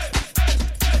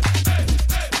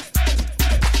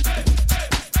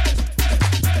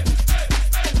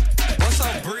 What's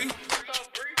up, Bree?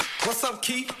 What's up,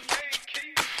 Keith?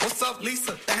 What's up,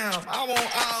 Lisa? Damn, I want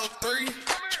all three.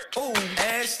 Ooh,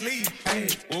 Ashley, hey,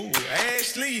 ooh,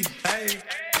 Ashley, hey.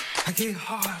 I get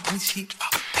hard when she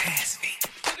walk past me.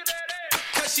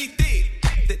 'Cause she thick.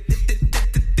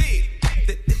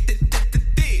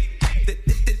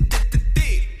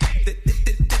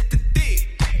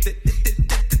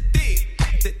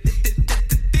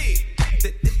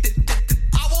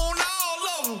 I want all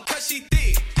of them, 'cause she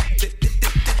thick. I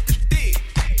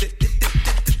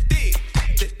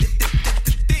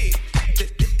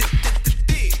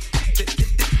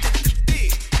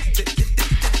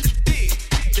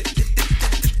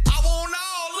want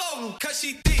all of them, 'cause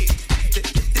she thick.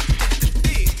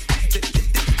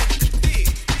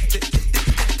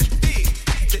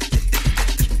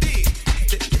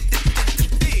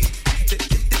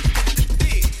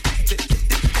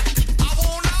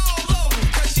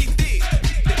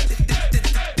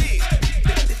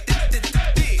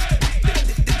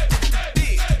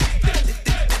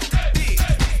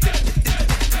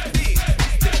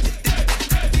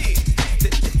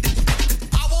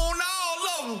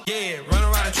 Yeah, run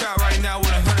around the trap right now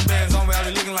with 100 bands on me, I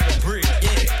be looking like a brick.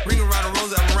 Yeah, ring around the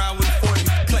rose, I'm around with 40.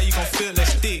 Play, you gon' feel that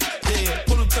stick. Yeah,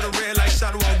 pull him to the red like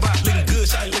shot on by. Looking good,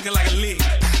 shot looking like a lick.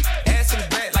 Ass in the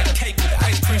back like a cake with the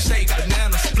ice cream shake,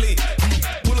 banana split.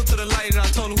 Pull him to the light and I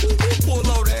told him, pull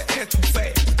over that ass too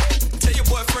fat. Tell your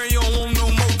boyfriend you don't want no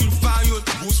more, you find you a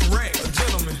who's rat, a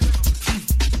gentleman.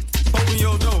 Open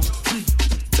your door,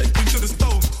 take you to the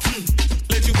store,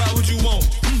 let you buy what you want.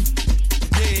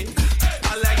 Yeah.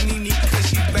 I like Nene 'cause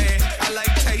she bad. I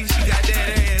like Tay, she got that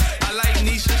ass. I like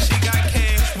Nisha, she got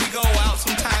cash. We go out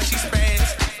sometimes, she spaz.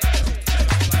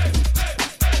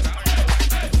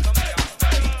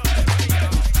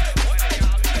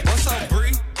 What's up,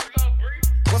 Bree?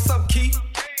 What's up, Keith?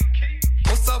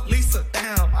 What's up, Lisa?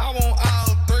 Damn, I want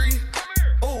all three.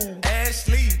 Ooh,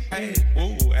 Ashley, hey,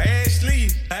 ooh,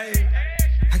 Ashley, hey.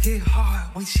 I get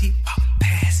hard when she walk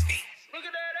past me.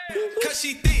 'Cause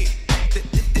she thick.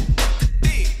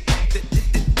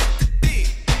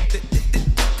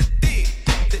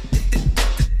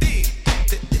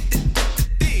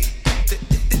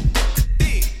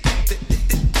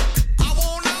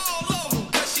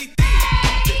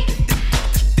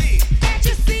 Can't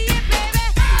you see it,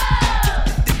 baby?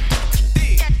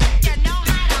 You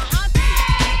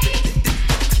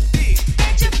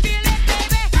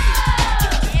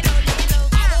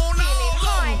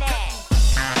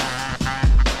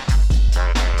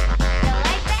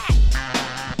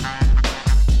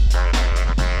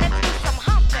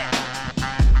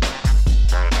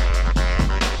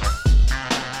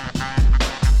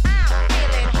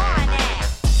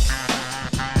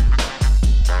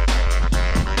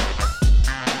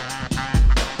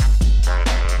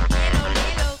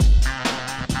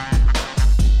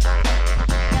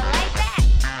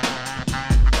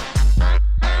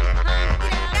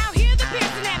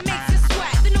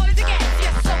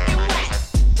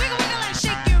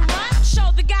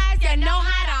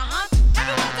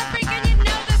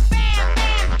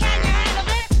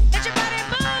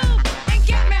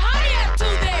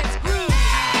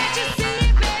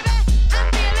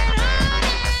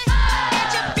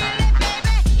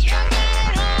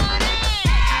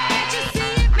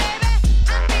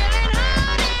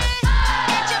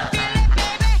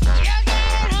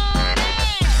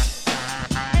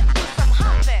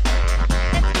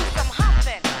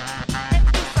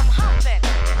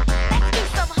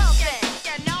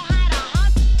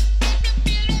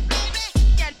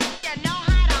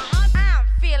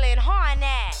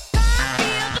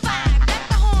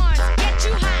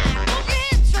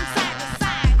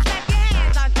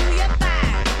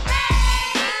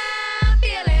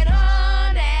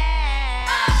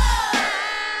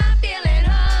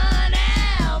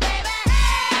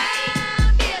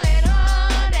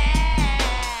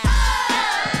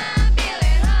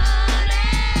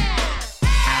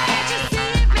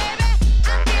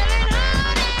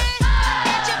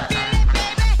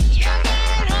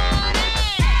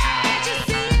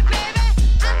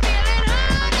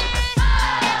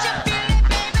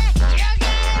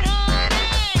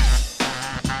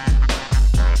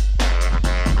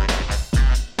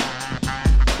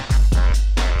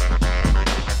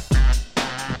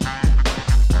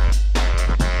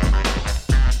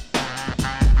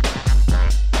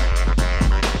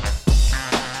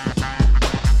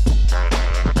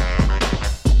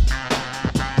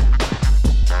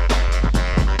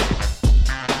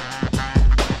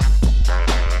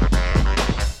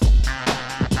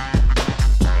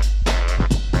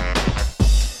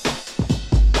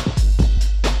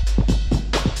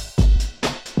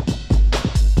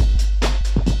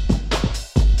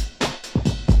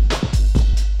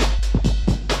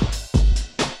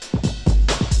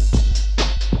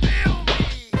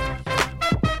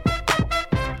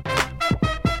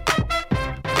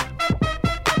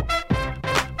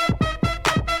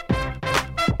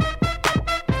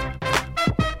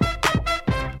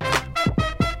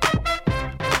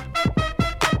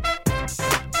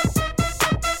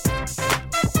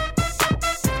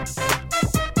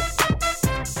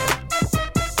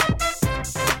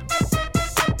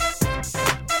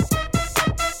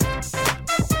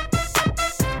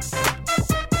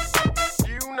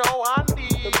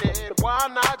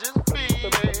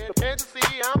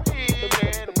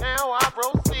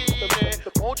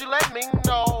you let me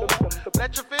know?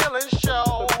 Let your feelings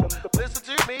show. Listen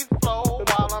to me flow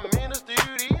while I'm in the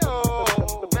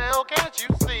studio. Now can't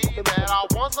you see that I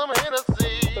want some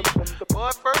Hennessy?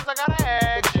 But first I gotta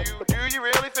ask you, do you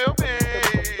really feel me?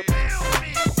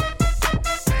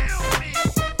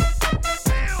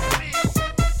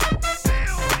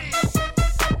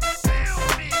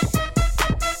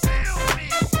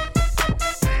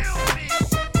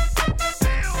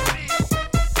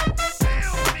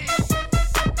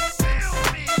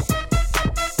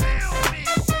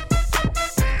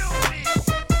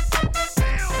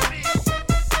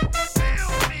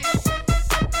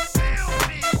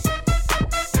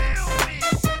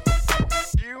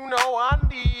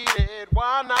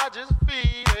 Why not just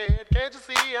feel it? Can't you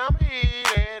see I'm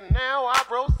heated? Now I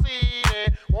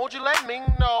proceeded. Won't you let me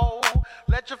know?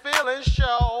 Let your feelings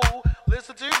show.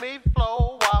 Listen to me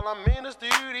flow while I'm in the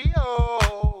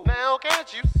studio. Now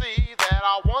can't you see that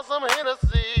I want some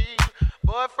Hennessy?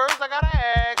 But first I gotta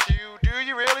ask you, do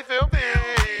you really feel me?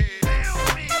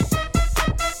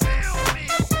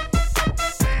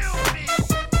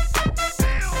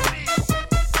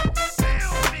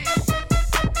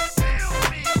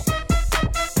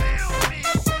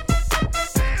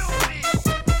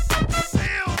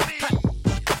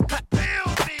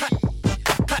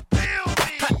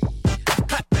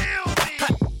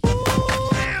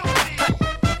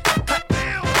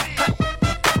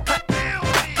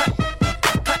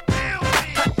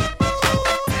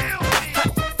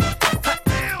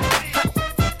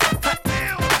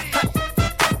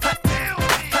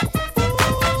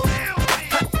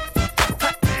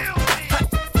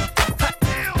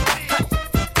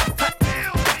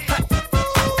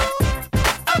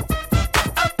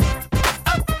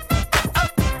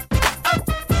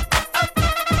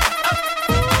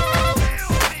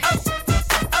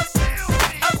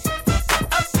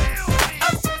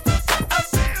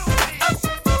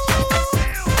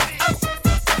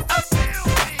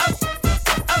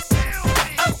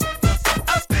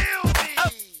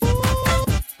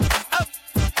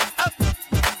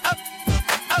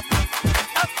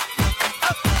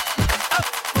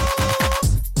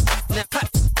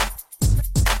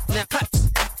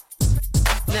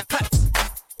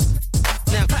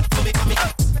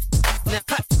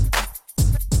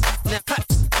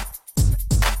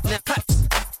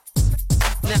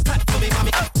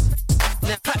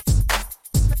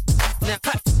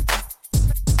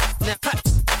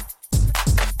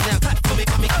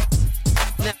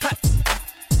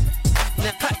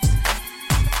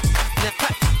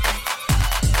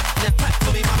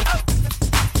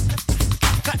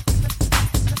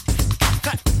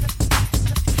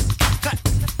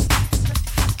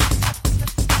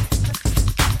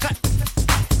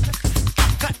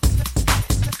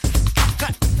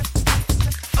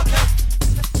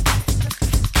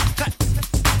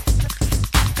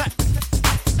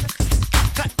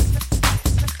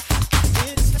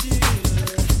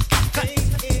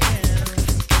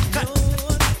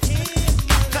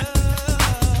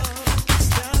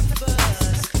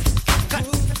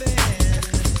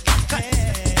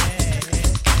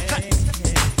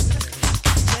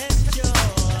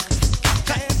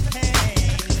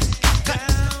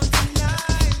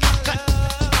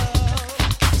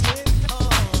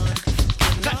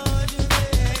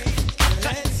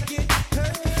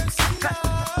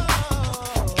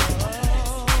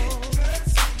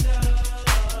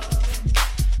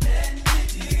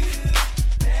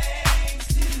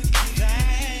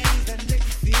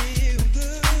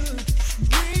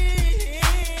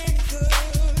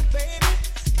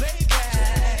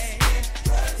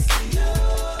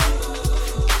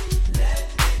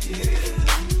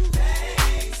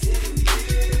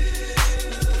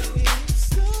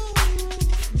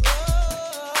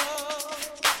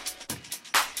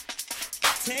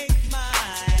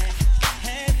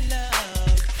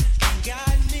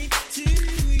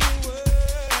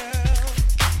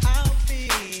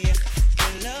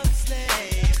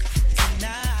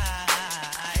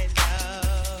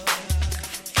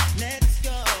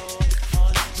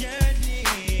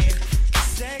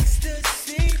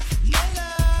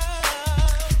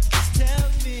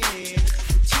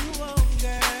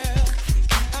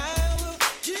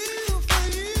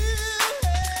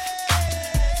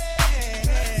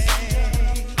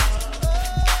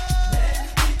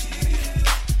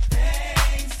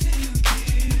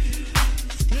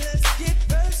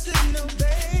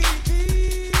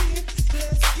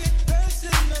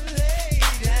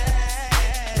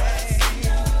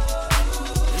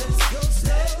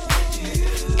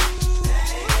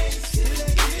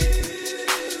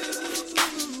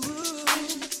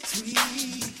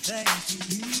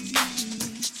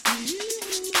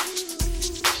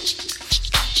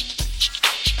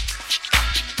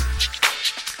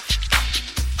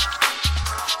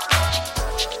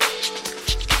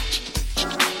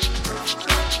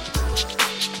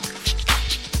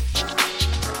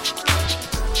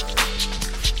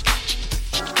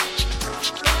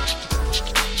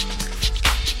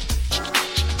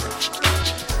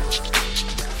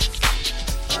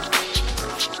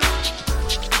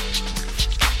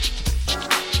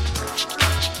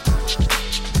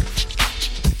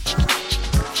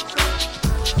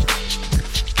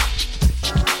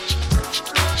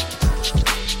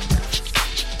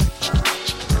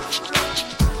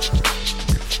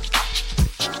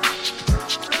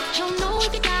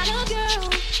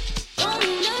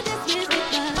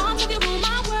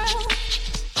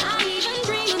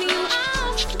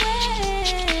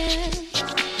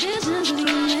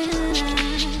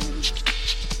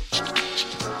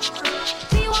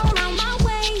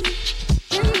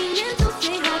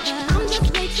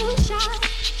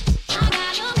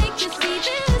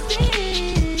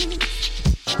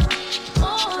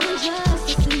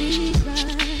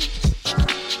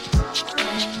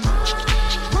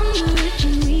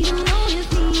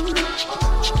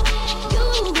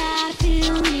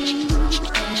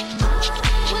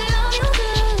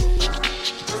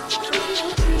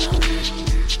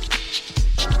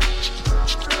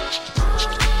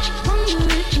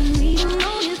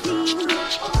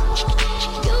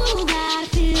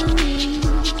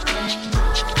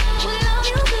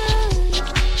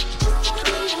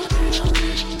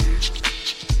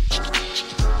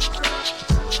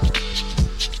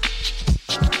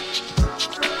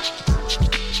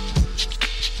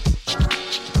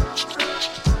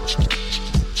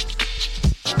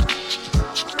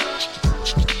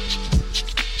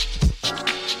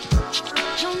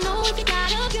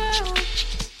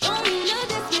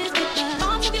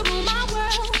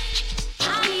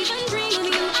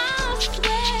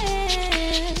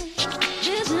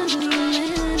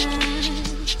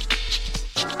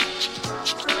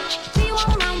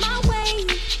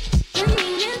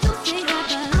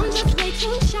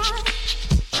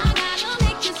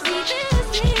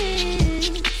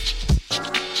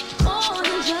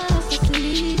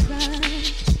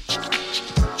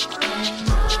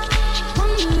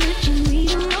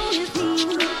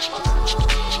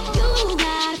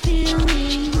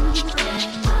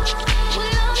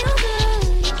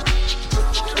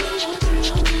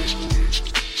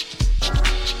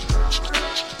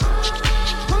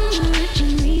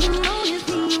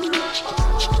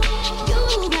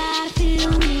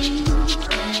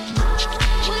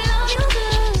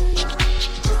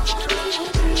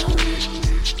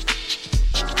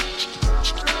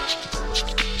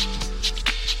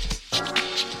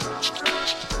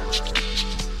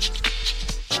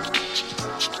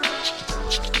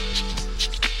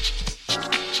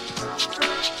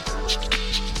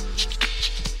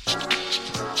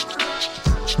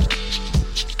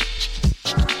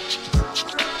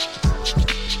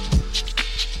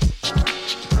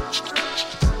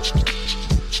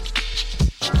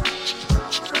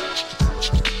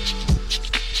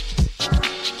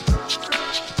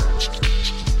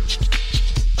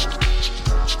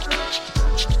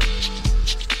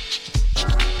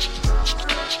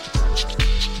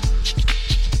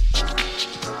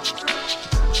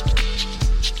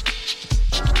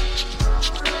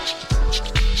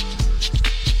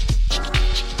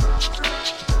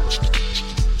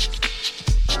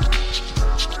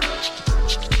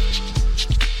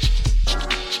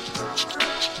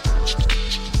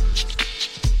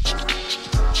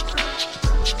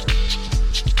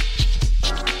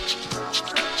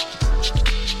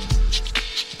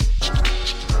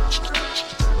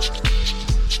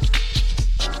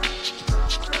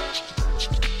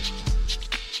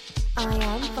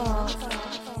 iAmFAUST.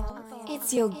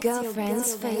 It's your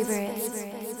girlfriend's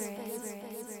favorite.